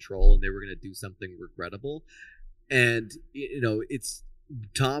losing control and they were going to do something regrettable. And it's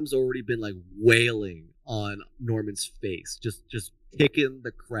Tom's already been like wailing on Norman's face, just kicking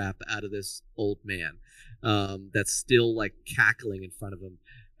the crap out of this old man that's still like cackling in front of him,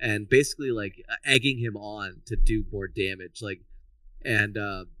 and basically like egging him on to do more damage.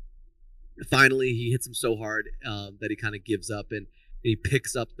 And finally he hits him so hard that he kind of gives up, and he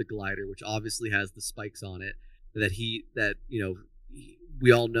picks up the glider, which obviously has the spikes on it.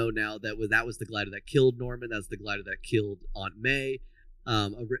 We all know now that was the glider that killed Norman. That's the glider that killed Aunt May.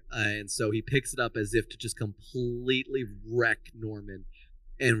 And so he picks it up as if to just completely wreck Norman.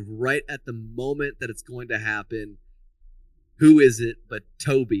 And right at the moment that it's going to happen, who is it but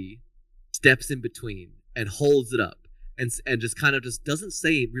Toby steps in between and holds it up and just kind of just doesn't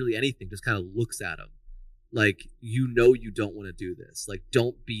say really anything, just kind of looks at him like, you don't want to do this. Like,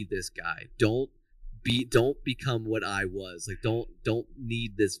 don't be this guy. Don't become what I was. Like, don't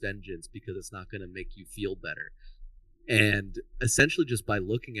need this vengeance because it's not going to make you feel better. And essentially just by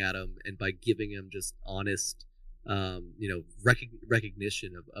looking at him and by giving him just honest,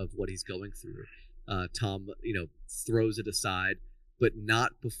 recognition of what he's going through, Tom, throws it aside, but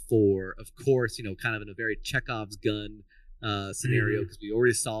not before, of course, kind of in a very Chekhov's gun scenario, because we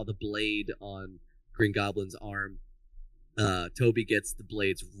already saw the blade on Green Goblin's arm. Toby gets the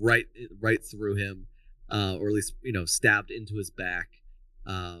blades right through him, or at least stabbed into his back.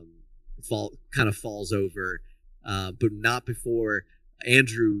 Falls over, but not before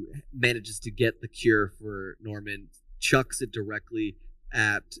Andrew manages to get the cure for Norman. Chucks it directly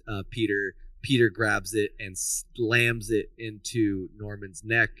at Peter. Peter grabs it and slams it into Norman's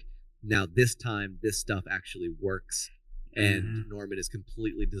neck. Now this time, this stuff actually works. And Norman is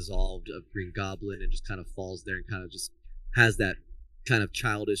completely dissolved of Green Goblin and just kind of falls there and kind of just has that kind of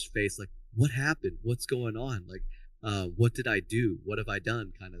childish face, like, what happened? What's going on? Like, what did I do? What have I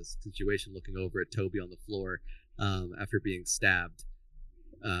done? Kind of situation, looking over at Toby on the floor after being stabbed.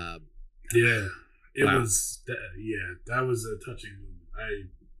 That was a touching moment.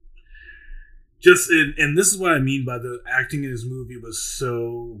 And this is what I mean by the acting in this movie was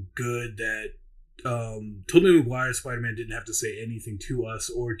so good that Tobey Maguire's Spider-Man didn't have to say anything to us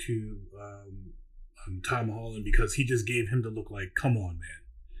or to Tom Holland, because he just gave him to look like, come on, man.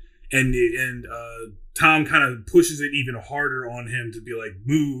 And Tom kind of pushes it even harder on him to be like,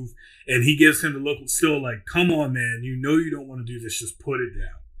 move. And he gives him to look still like, come on, man. You don't want to do this. Just put it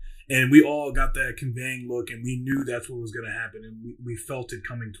down. And we all got that conveying look, and we knew that's what was going to happen. And we felt it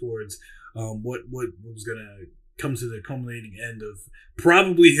coming towards what was going to come to the culminating end of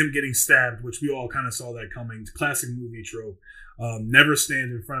probably him getting stabbed, which we all kind of saw that coming. Classic movie trope. Never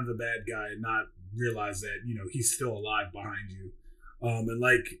stand in front of the bad guy and not realize that, he's still alive behind you. And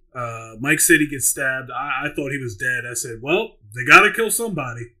like Mike said, he gets stabbed. I thought he was dead. I said, well, they got to kill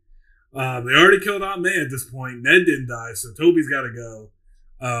somebody. They already killed Aunt May at this point. Ned didn't die, so Toby's got to go.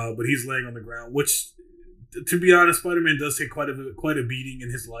 But he's laying on the ground, which, to be honest, Spider-Man does take quite a beating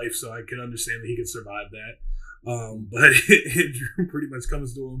in his life, so I can understand that he could survive that. But Andrew pretty much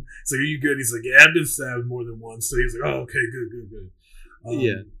comes to him. He's like, are you good? He's like, yeah, I've been stabbed more than once. So he's like, oh, okay, good.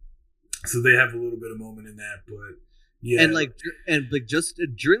 So they have a little bit of moment in that, but yeah. And just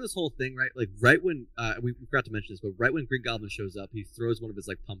during this whole thing, right? Like right when we forgot to mention this, but right when Green Goblin shows up, he throws one of his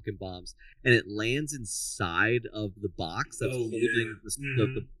like pumpkin bombs, and it lands inside of the box that's holding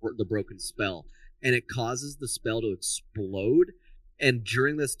the broken spell, and it causes the spell to explode. And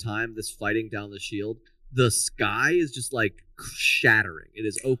during this time, this fighting down the shield, the sky is just like shattering. It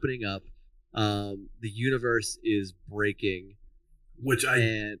is opening up. The universe is breaking. Which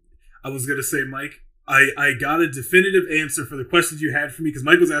I was gonna say, Mike, I got a definitive answer for the questions you had for me, because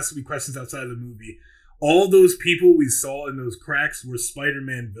Mike was asking me questions outside of the movie. All those people we saw in those cracks were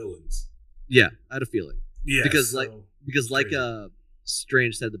Spider-Man villains. Yeah, I had a feeling. Yeah, because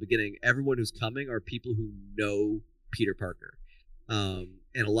Strange said at the beginning, everyone who's coming are people who know Peter Parker.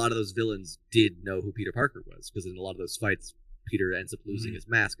 And a lot of those villains did know who Peter Parker was, because in a lot of those fights, Peter ends up losing his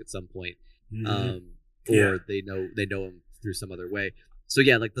mask at some point, or they know him through some other way. So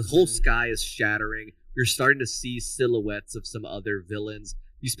yeah, like the whole sky is shattering. You're starting to see silhouettes of some other villains.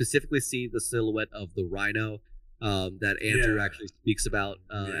 You specifically see the silhouette of the Rhino that Andrew actually speaks about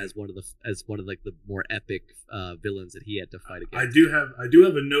as one of the more epic villains that he had to fight against. I do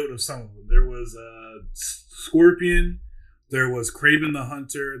have a note of some of them. There was Scorpion. There was Kraven the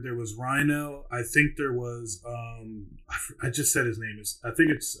Hunter. There was Rhino. I think there was I just said his name. I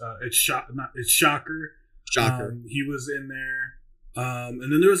think it's Shocker. Shocker. He was in there. And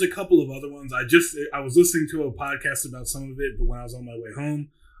then there was a couple of other ones. I was listening to a podcast about some of it, but when I was on my way home,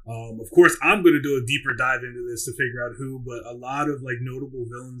 of course, I'm going to do a deeper dive into this to figure out who, but a lot of like notable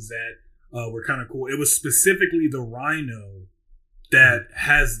villains that were kind of cool. It was specifically the Rhino that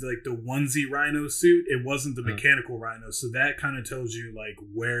has like the onesie Rhino suit. It wasn't the mechanical Rhino, so that kind of tells you like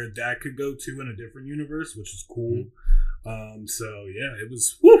where that could go to in a different universe, which is cool. So yeah, it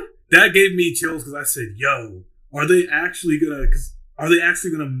was. Whew, that gave me chills, because I said, "Yo, are they actually gonna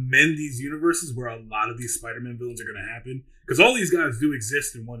mend these universes where a lot of these Spider-Man villains are gonna happen? Because all these guys do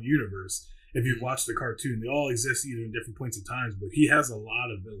exist in one universe. If you've watched the cartoon, they all exist either in different points in times. But he has a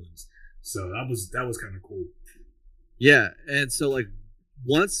lot of villains, so that was kind of cool. Yeah, and so like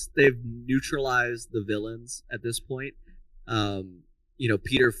once they've neutralized the villains at this point,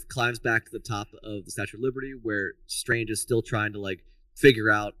 Peter climbs back to the top of the Statue of Liberty, where Strange is still trying to like figure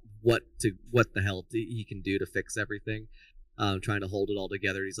out what the hell he can do to fix everything. Trying to hold it all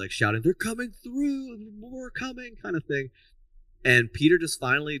together. He's like shouting, "They're coming through! More coming!" kind of thing. And Peter just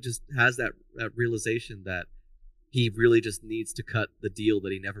finally just has that realization that he really just needs to cut the deal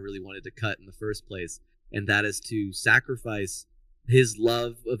that he never really wanted to cut in the first place, and that is to sacrifice his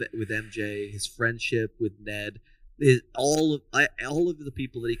love with MJ, his friendship with Ned, all of the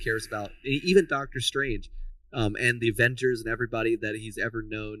people that he cares about, even Doctor Strange, and the Avengers and everybody that he's ever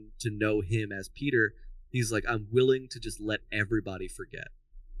known to know him as Peter. He's like, I'm willing to just let everybody forget.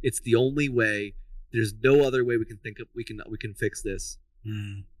 It's the only way. There's no other way we can think of. We can fix this.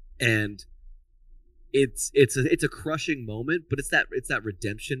 And it's a crushing moment, but it's that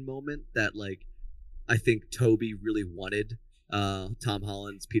redemption moment that like I think Toby really wanted Tom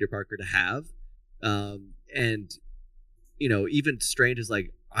Holland's Peter Parker to have. And even Strange is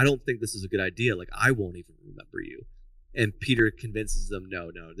like, I don't think this is a good idea. Like, I won't even remember you. And Peter convinces them,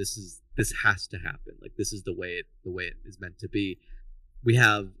 no, this has to happen. Like, this is the way it is meant to be. We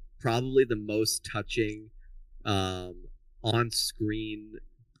have probably the most touching on-screen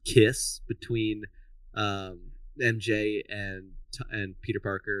kiss between MJ and Peter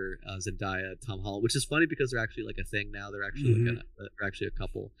Parker, Zendaya, Tom Holland, which is funny because they're actually like a thing now. They're actually they're actually a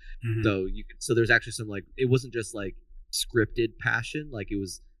couple. So there's actually some like, it wasn't just like scripted passion, like it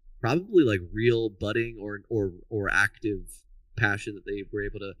was probably like real budding or active passion that they were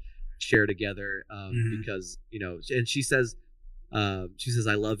able to share together, because and she says I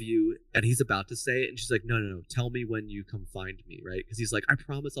love you, and he's about to say it, and she's like, no, tell me when you come find me, right? Because he's like, I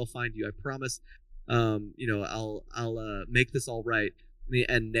promise I'll find you, I promise, I'll make this all right.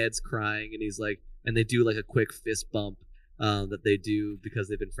 And Ned's crying, and he's like, and they do like a quick fist bump that they do because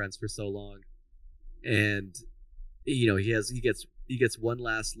they've been friends for so long, and he gets one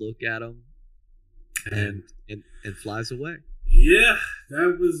last look at him and flies away. Yeah,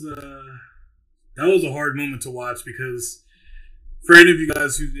 that was a hard moment to watch, because for any of you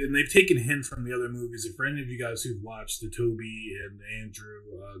guys and they've taken hints from the other movies, and for any of you guys who've watched the Tobey and the Andrew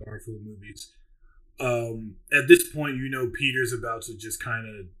Garfield movies, at this point, Peter's about to just kind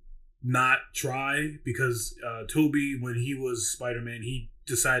of not try, because Tobey, when he was Spider-Man, he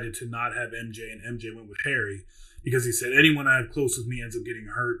decided to not have MJ, and MJ went with Harry, because he said anyone I have close with me ends up getting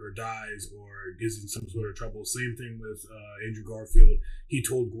hurt or dies or is in some sort of trouble. Same thing with Andrew Garfield. He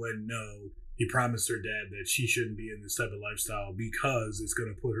told Gwen no. He promised her dad that she shouldn't be in this type of lifestyle because it's going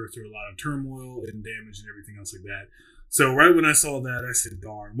to put her through a lot of turmoil and damage and everything else like that. So right when I saw that, I said,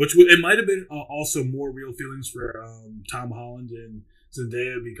 darn. Which it might have been also more real feelings for Tom Holland and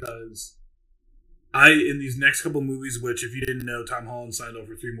Zendaya, because in these next couple movies, which if you didn't know, Tom Holland signed up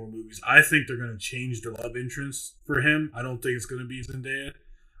for 3 more movies, I think they're going to change the love interest for him. I don't think it's going to be Zendaya.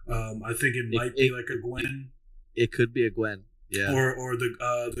 I think it might be like a Gwen. It could be a Gwen. Yeah. Or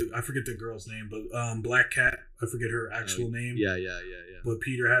the I forget the girl's name, but Black Cat. I forget her actual name. Yeah. but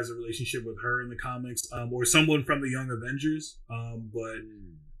Peter has a relationship with her in the comics, or someone from the Young Avengers.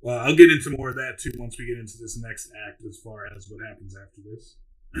 But I'll get into more of that too once we get into this next act, as far as what happens after this.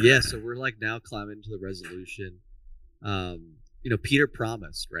 Yeah, so we're like now climbing to the resolution. Peter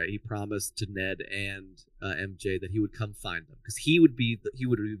promised, right? He promised to Ned and MJ that he would come find them because he would be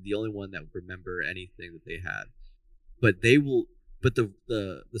the only one that would remember anything that they had. But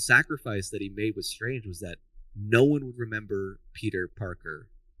the sacrifice that he made was strange. Was that no one would remember Peter Parker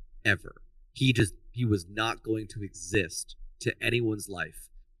ever. He was not going to exist to anyone's life.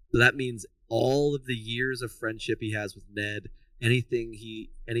 So that means all of the years of friendship he has with Ned, any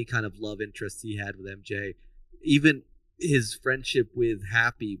kind of love interest he had with MJ, even his friendship with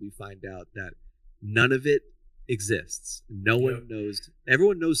Happy, we find out that none of it exists. No one knows.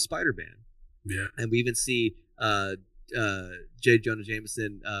 Everyone knows Spider-Man. Yeah. And we even see J. Jonah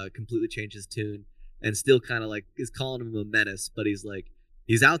Jameson completely change his tune and still kind of like is calling him a menace, but he's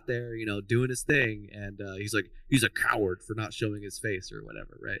out there, doing his thing, and he's like, he's a coward for not showing his face or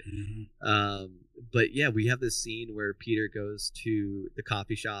whatever, right? Mm-hmm. But yeah, we have this scene where Peter goes to the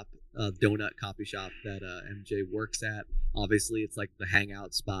coffee shop, donut coffee shop that MJ works at. Obviously, it's like the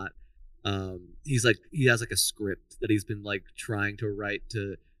hangout spot. He has like a script that he's been like trying to write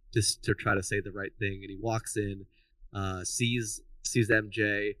to try to say the right thing, and he walks in, sees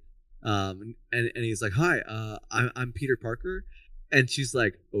MJ, and he's like, "Hi, I'm Peter Parker." And she's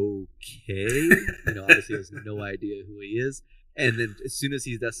like, okay. Obviously has no idea who he is. And then as soon as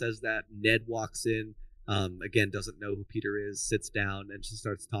he says that, Ned walks in, again, doesn't know who Peter is, sits down, and she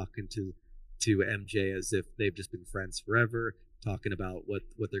starts talking to MJ as if they've just been friends forever, talking about what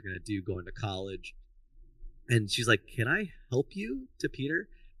they're going to do going to college. And she's like, can I help you, to Peter?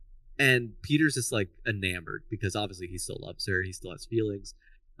 And Peter's just like enamored because obviously he still loves her. He still has feelings.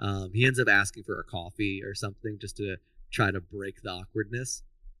 He ends up asking for a coffee or something just to try to break the awkwardness,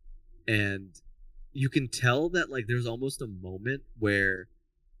 and you can tell that like there's almost a moment where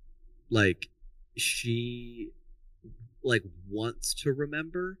like she like wants to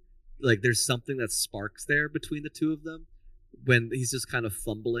remember, like there's something that sparks there between the two of them when he's just kind of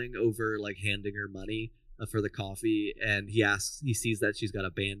fumbling over like handing her money for the coffee, and he sees that she's got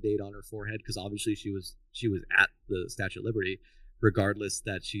a band-aid on her forehead because obviously she was at the Statue of Liberty, regardless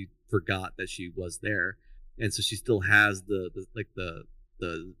that she forgot that she was there. And so she still has the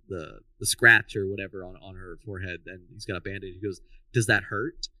scratch or whatever on her forehead, and he's got a band-aid. He goes, "Does that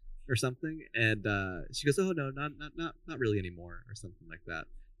hurt?" or something, and she goes, "Oh no, not really anymore," or something like that.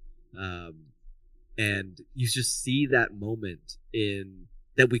 And you just see that moment in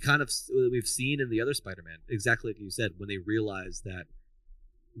that we've seen in the other Spider-Man, exactly like you said, when they realize that,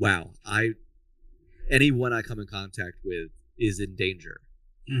 wow, anyone I come in contact with is in danger.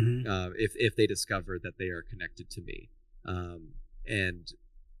 Mm-hmm. If they discover that they are connected to me, and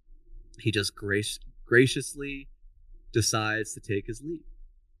he just graciously decides to take his leave.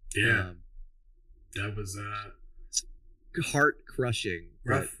 Yeah, that was heart crushing,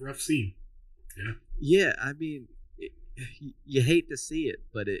 rough scene. Yeah. I mean, you hate to see it,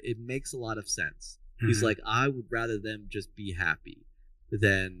 but it makes a lot of sense. Mm-hmm. He's like, I would rather them just be happy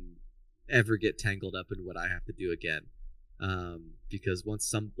than ever get tangled up in what I have to do again. Because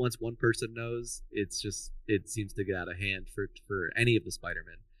once one person knows, it seems to get out of hand for any of the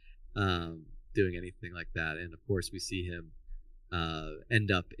Spider-Men doing anything like that. And of course we see him end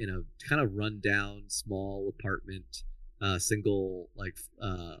up in a kind of rundown small apartment, single like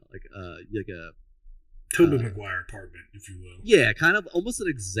a Tobey Maguire apartment, if you will. Yeah, kind of almost an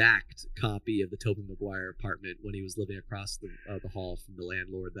exact copy of the Tobey Maguire apartment when he was living across the hall from the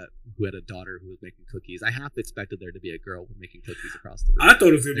landlord who had a daughter who was making cookies. I half expected there to be a girl making cookies across the room. I thought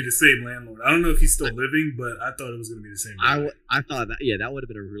it was going to be the same landlord. I don't know if he's still living, but I thought it was going to be the same guy. I thought that, that would have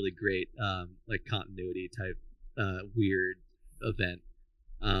been a really great like continuity type weird event.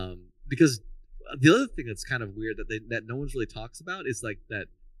 Because the other thing that's kind of weird that no one's really talks about is like that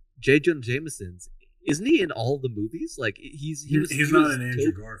J. Jonah Jameson's. Isn't he in all the movies? Like he's not in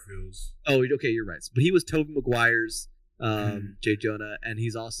Andrew Garfield's. Oh, okay, you're right. But he was Tobey Maguire's J. Jonah, and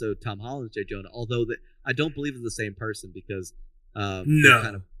he's also Tom Holland's J. Jonah. Although I don't believe it's the same person because no,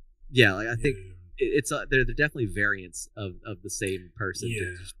 kind of, like I think it's they're definitely variants of the same person,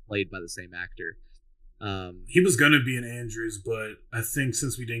 just played by the same actor. He was gonna be in Andrews, but I think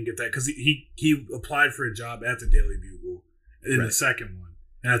since we didn't get that, because he applied for a job at the Daily Bugle in the second one.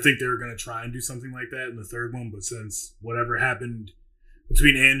 And I think they were going to try and do something like that in the third one, but since whatever happened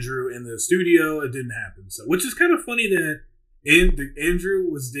between Andrew and the studio, it didn't happen. So, which is kind of funny that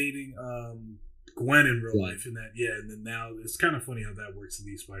Andrew was dating Gwen in real life, and and then now it's kind of funny how that works in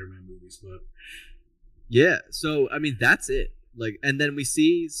these Spider-Man movies. But yeah, so I mean that's it. like, and then we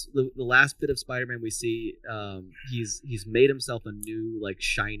see the last bit of Spider-Man. We see he's made himself a new like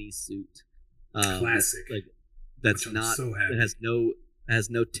shiny suit, classic. That's not so happy. It has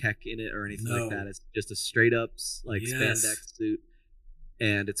no tech in it or anything like that. It's just a straight up like spandex suit,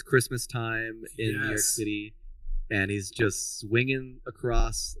 and it's Christmas time in New York City, and he's just swinging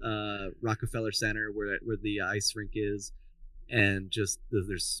across Rockefeller Center where the ice rink is. And just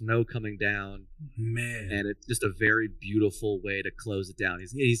there's snow coming down, man, and it's just a very beautiful way to close it down.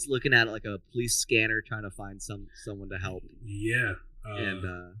 He's looking at it like a police scanner, trying to find someone to help. Yeah,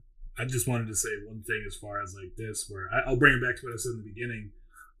 and I just wanted to say one thing as far as like this, where I'll bring it back to what I said in the beginning.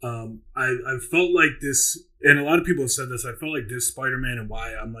 I felt like this, and a lot of people have said this. I felt like this Spider-Man, and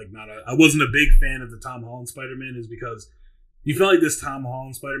why I'm like I wasn't a big fan of the Tom Holland Spider-Man, is because you felt like this Tom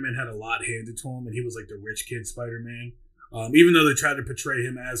Holland Spider-Man had a lot handed to him, and he was like the rich kid Spider-Man. Even though they tried to portray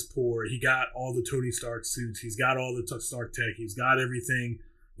him as poor, he got all the Tony Stark suits. He's got all the Stark tech. He's got everything.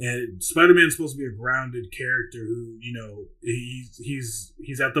 And Spider-Man's supposed to be a grounded character who, you know,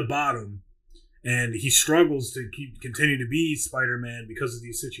 he's at the bottom, and he struggles to continue to be Spider-Man because of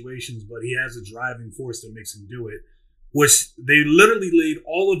these situations. But he has a driving force that makes him do it. Which they literally laid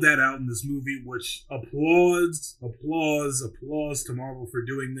all of that out in this movie. Which applause to Marvel for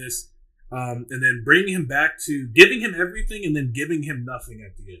doing this. And then bringing him back to giving him everything and then giving him nothing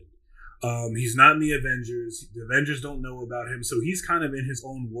at the end. He's not in the Avengers. The Avengers don't know about him. So he's kind of in his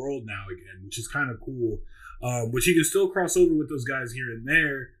own world now again, which is kind of cool. Which he can still cross over with those guys here and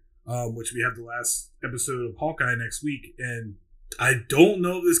there, which we have the last episode of Hawkeye next week. And I don't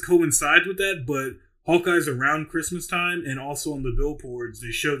know if this coincides with that, but Hawkeye's around Christmas time, and also on the billboards,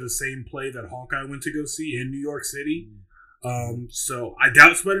 they show the same play that Hawkeye went to go see in New York City. So I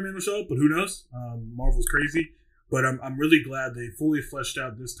doubt Spider-Man will show up, but who knows? Marvel's crazy, but I'm really glad they fully fleshed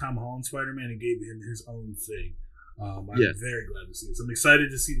out this Tom Holland Spider-Man and gave him his own thing. I'm very glad to see this. I'm excited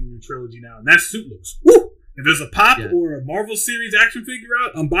to see the new trilogy now, and that suit looks woo. If there's a Pop or a Marvel series action figure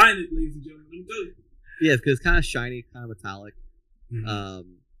out, I'm buying it, ladies and gentlemen. Let me tell you. Yeah, because it's kind of shiny, kind of metallic. Mm-hmm.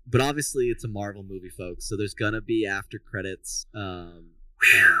 But obviously, it's a Marvel movie, folks. So there's gonna be after credits,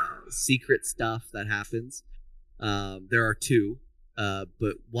 secret stuff that happens. There are two,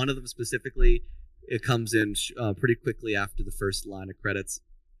 but one of them specifically, it comes in pretty quickly after the first line of credits,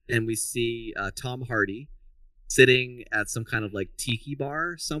 and we see Tom Hardy sitting at some kind of like tiki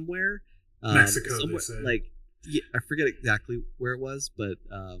bar somewhere, Mexico, somewhere, they say. like I forget exactly where it was, but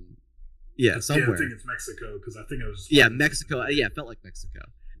somewhere. Yeah, I think it's Mexico because I think it was. Mexico. Yeah, it felt like Mexico,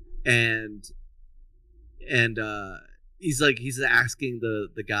 and he's asking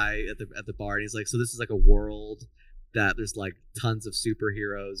the guy at the bar, and he's like, so this is like a world that there's like tons of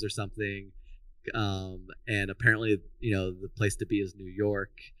superheroes or something, and apparently, you know, the place to be is New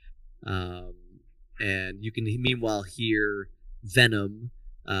York, and you can meanwhile hear Venom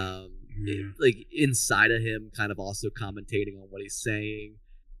like inside of him kind of also commentating on what he's saying,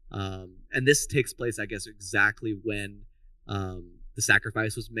 and this takes place, I guess, exactly when the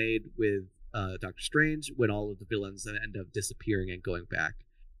sacrifice was made with Doctor Strange, when all of the villains end up disappearing and going back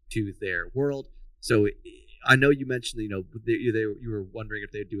to their world. So I know you mentioned, you know, you were wondering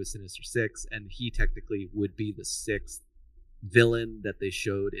if they'd do a Sinister Six, and he technically would be the sixth villain that they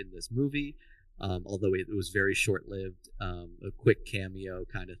showed in this movie, although it was very short-lived, a quick cameo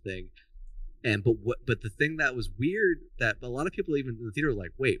kind of thing. But the thing that was weird, that a lot of people even in the theater were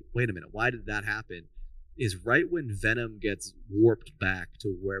like, wait a minute, why did that happen? Is right when Venom gets warped back to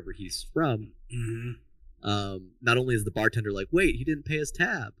wherever he's from. Not only is the bartender like, wait, he didn't pay his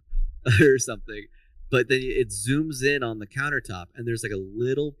tab or something, but then it zooms in on the countertop, and there's like a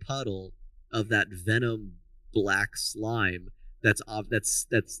little puddle of that Venom black slime that's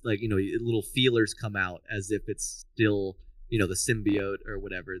like, you know, little feelers come out as if it's still, you know, the symbiote or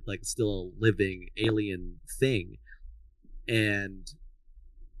whatever, like still a living alien thing. And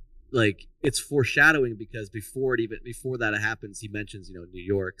like, it's foreshadowing, because before that happens, he mentions, you know, New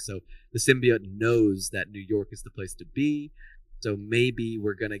York. So the symbiote knows that New York is the place to be. So maybe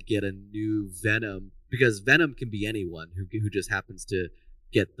we're gonna get a new Venom, because Venom can be anyone who just happens to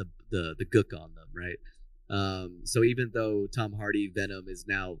get the gook on them, right? So even though Tom Hardy Venom is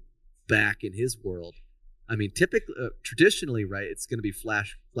now back in his world, I mean, traditionally, right, it's gonna be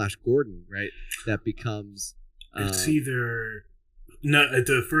Flash Gordon, right? That becomes it's either. No,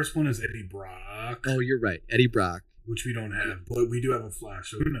 the first one is Eddie Brock. Oh, you're right, Eddie Brock, which we don't have, but we do have a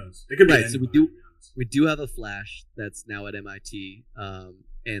Flash. So who knows? It could be right. anybody, So we do have a Flash that's now at MIT,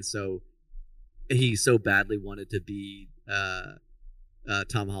 and so he so badly wanted to be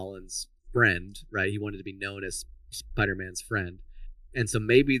Tom Holland's friend, right? He wanted to be known as Spider-Man's friend, and so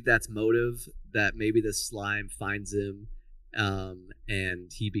maybe that's motive. That maybe the slime finds him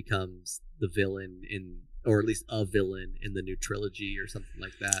and he becomes the villain or at least a villain in the new trilogy or something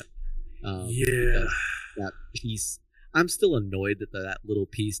like that. Yeah, that piece. I'm still annoyed that that little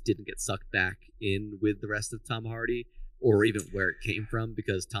piece didn't get sucked back in with the rest of Tom Hardy, or even where it came from,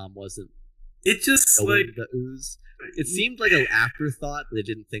 because Tom wasn't. It just like the ooze. It seemed like an afterthought that they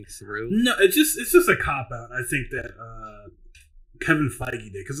didn't think through. No, it's just a cop out. I think that Kevin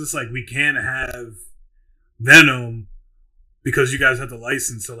Feige did, because it's like, we can't have Venom because you guys have the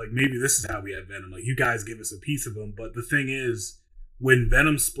license. So like, maybe this is how we have Venom. Like, you guys give us a piece of him. But the thing is, when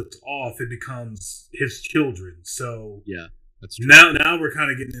Venom splits off, it becomes his children. So yeah, that's true. Now we're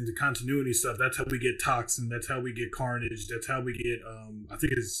kind of getting into continuity stuff. That's how we get Toxin. That's how we get Carnage. That's how we get I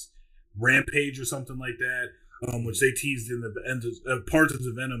think it's Rampage or something like that, which they teased in the end of parts of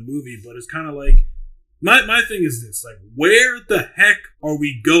the Venom movie. But it's kind of like, my thing is this: like, where the heck are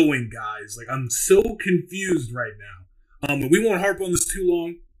we going, guys? Like, I'm so confused right now. And we won't harp on this too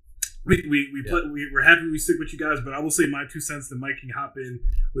long. We're happy we stick with you guys, but I will say my 2 cents. Then Mike can hop in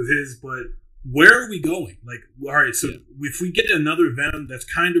with his. But where are we going? Like, all right, so if we get another Venom, that's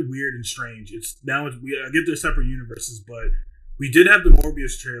kind of weird and strange. I get they're separate universes, but we did have the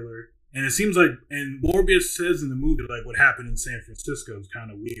Morbius trailer, and it seems like, and Morbius says in the movie, like, what happened in San Francisco is kind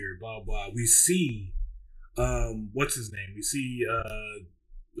of weird. Blah blah. We see, what's his name? We see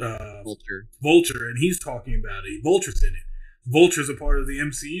Vulture, and he's talking about it. Vulture's in it. Vulture's a part of the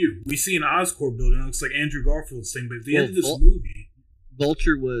MCU. We see an Oscorp building. It looks like Andrew Garfield's thing, but at the end of this movie,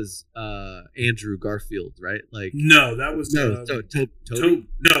 Vulture was Andrew Garfield, right? Like, no, that was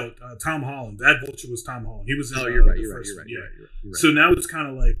Tom Holland. That Vulture was Tom Holland. He was. You're right. You're right. So now it's kind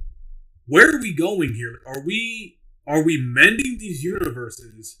of like, where are we going here? Are we mending these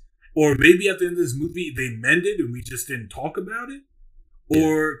universes, or maybe at the end of this movie they mended and we just didn't talk about it,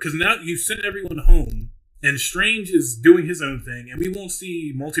 or because now you sent everyone home. And Strange is doing his own thing, and we won't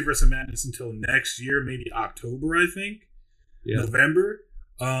see Multiverse of Madness until next year, maybe October, I think. Yeah. November.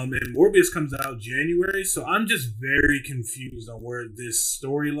 And Morbius comes out January, so I'm just very confused on where this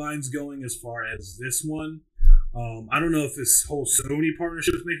storyline's going as far as this one. I don't know if this whole Sony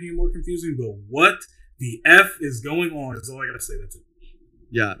partnership is making it more confusing, but what the F is going on is all I gotta say. That's it.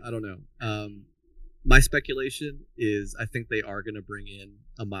 Yeah, I don't know. My speculation is I think they are going to bring in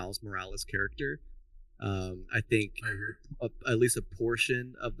a Miles Morales character. I think at least a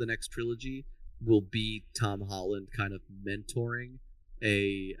portion of the next trilogy will be Tom Holland kind of mentoring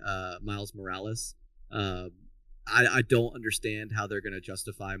a Miles Morales. I don't understand how they're going to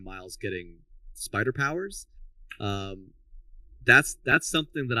justify Miles getting spider powers. That's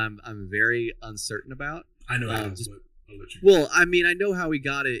something that I'm very uncertain about. I know how, but I'll let you go. Well, I mean, I know how we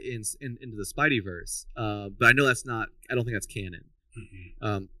got it into the Spideyverse, but I know that's not. I don't think that's canon.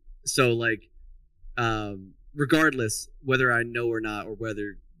 Mm-hmm. So like. Regardless whether I know or not, or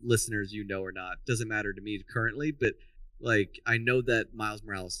whether listeners you know or not, doesn't matter to me currently, but like, I know that Miles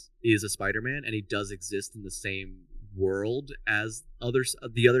Morales is a Spider-Man and he does exist in the same world as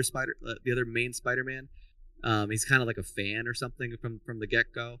the other main Spider-Man. He's kind of like a fan or something from the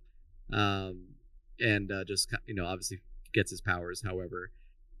get-go, and just, you know, obviously gets his powers however,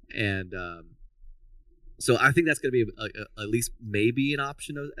 and so I think that's going to be at least maybe an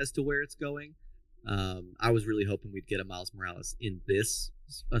option as to where it's going. I was really hoping we'd get a Miles Morales in this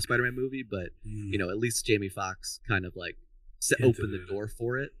Spider-Man movie, but you know, at least Jamie Foxx kind of like opened the door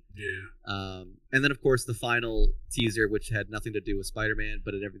for it. Yeah. And then of course the final teaser, which had nothing to do with Spider-Man,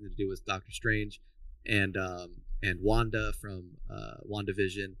 but had everything to do with Doctor Strange and Wanda from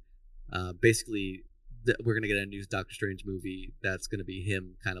WandaVision. Basically, we're gonna get a new Doctor Strange movie that's gonna be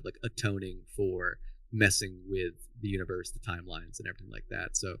him kind of like atoning for messing with the universe, the timelines, and everything like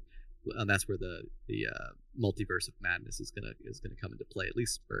that. So. And that's where the Multiverse of Madness is gonna come into play, at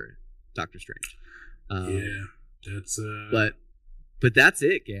least for Doctor Strange. That's but that's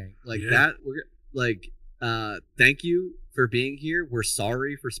it, gang. Like that, we're like, thank you for being here. We're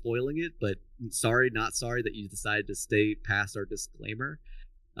sorry for spoiling it, but not sorry that you decided to stay past our disclaimer.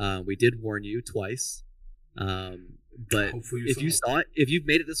 We did warn you twice. But if you saw it, if you've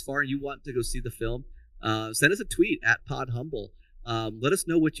made it this far and you want to go see the film, send us a tweet at PodHumble. Let us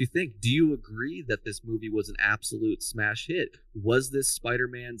know what you think. Do you agree that this movie was an absolute smash hit? Was this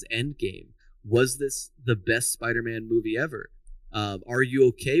Spider-Man's Endgame? Was this the best Spider-Man movie ever? Are you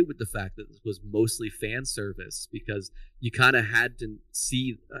okay with the fact that this was mostly fan service? Because you kind of had to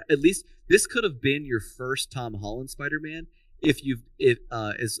see, at least this could have been your first Tom Holland Spider-Man as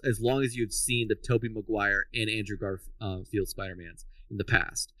long as you've seen the Tobey Maguire and Andrew Garfield Spider-Mans in the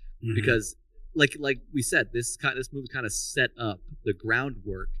past. Mm-hmm. Because like we said, this movie kind of set up the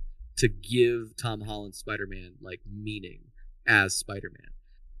groundwork to give Tom Holland Spider-Man like meaning as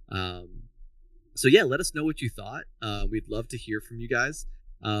Spider-Man. So yeah, let us know what you thought. We'd love to hear from you guys.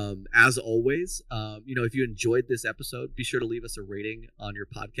 As always, if you enjoyed this episode, be sure to leave us a rating on your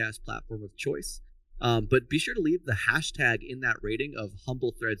podcast platform of choice. But be sure to leave the hashtag in that rating of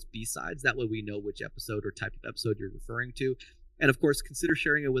Humble Threads B-Sides. That way we know which episode or type of episode you're referring to. And of course, consider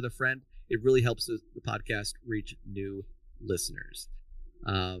sharing it with a friend. It really helps the podcast reach new listeners.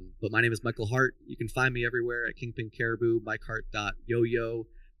 But my name is Michael Hart. You can find me everywhere at Kingpin Caribou, MikeHart.yoyo.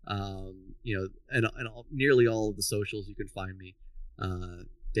 And nearly all of the socials you can find me.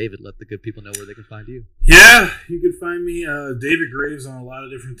 David, let the good people know where they can find you. Yeah, you can find me, David Graves, on a lot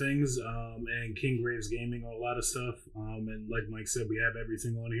of different things, and King Graves Gaming on a lot of stuff. And like Mike said, we have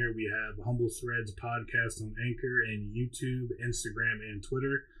everything on here. We have Humble Threads podcast on Anchor and YouTube, Instagram, and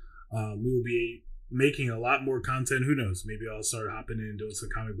Twitter. We will be making a lot more content. Who knows? Maybe I'll start hopping in and doing some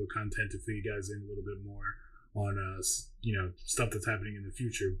comic book content to fill you guys in a little bit more on, stuff that's happening in the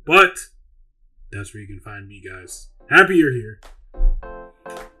future. But that's where you can find me, guys. Happy you're here.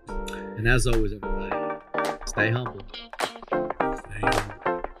 And as always, everybody, stay humble. Stay humble.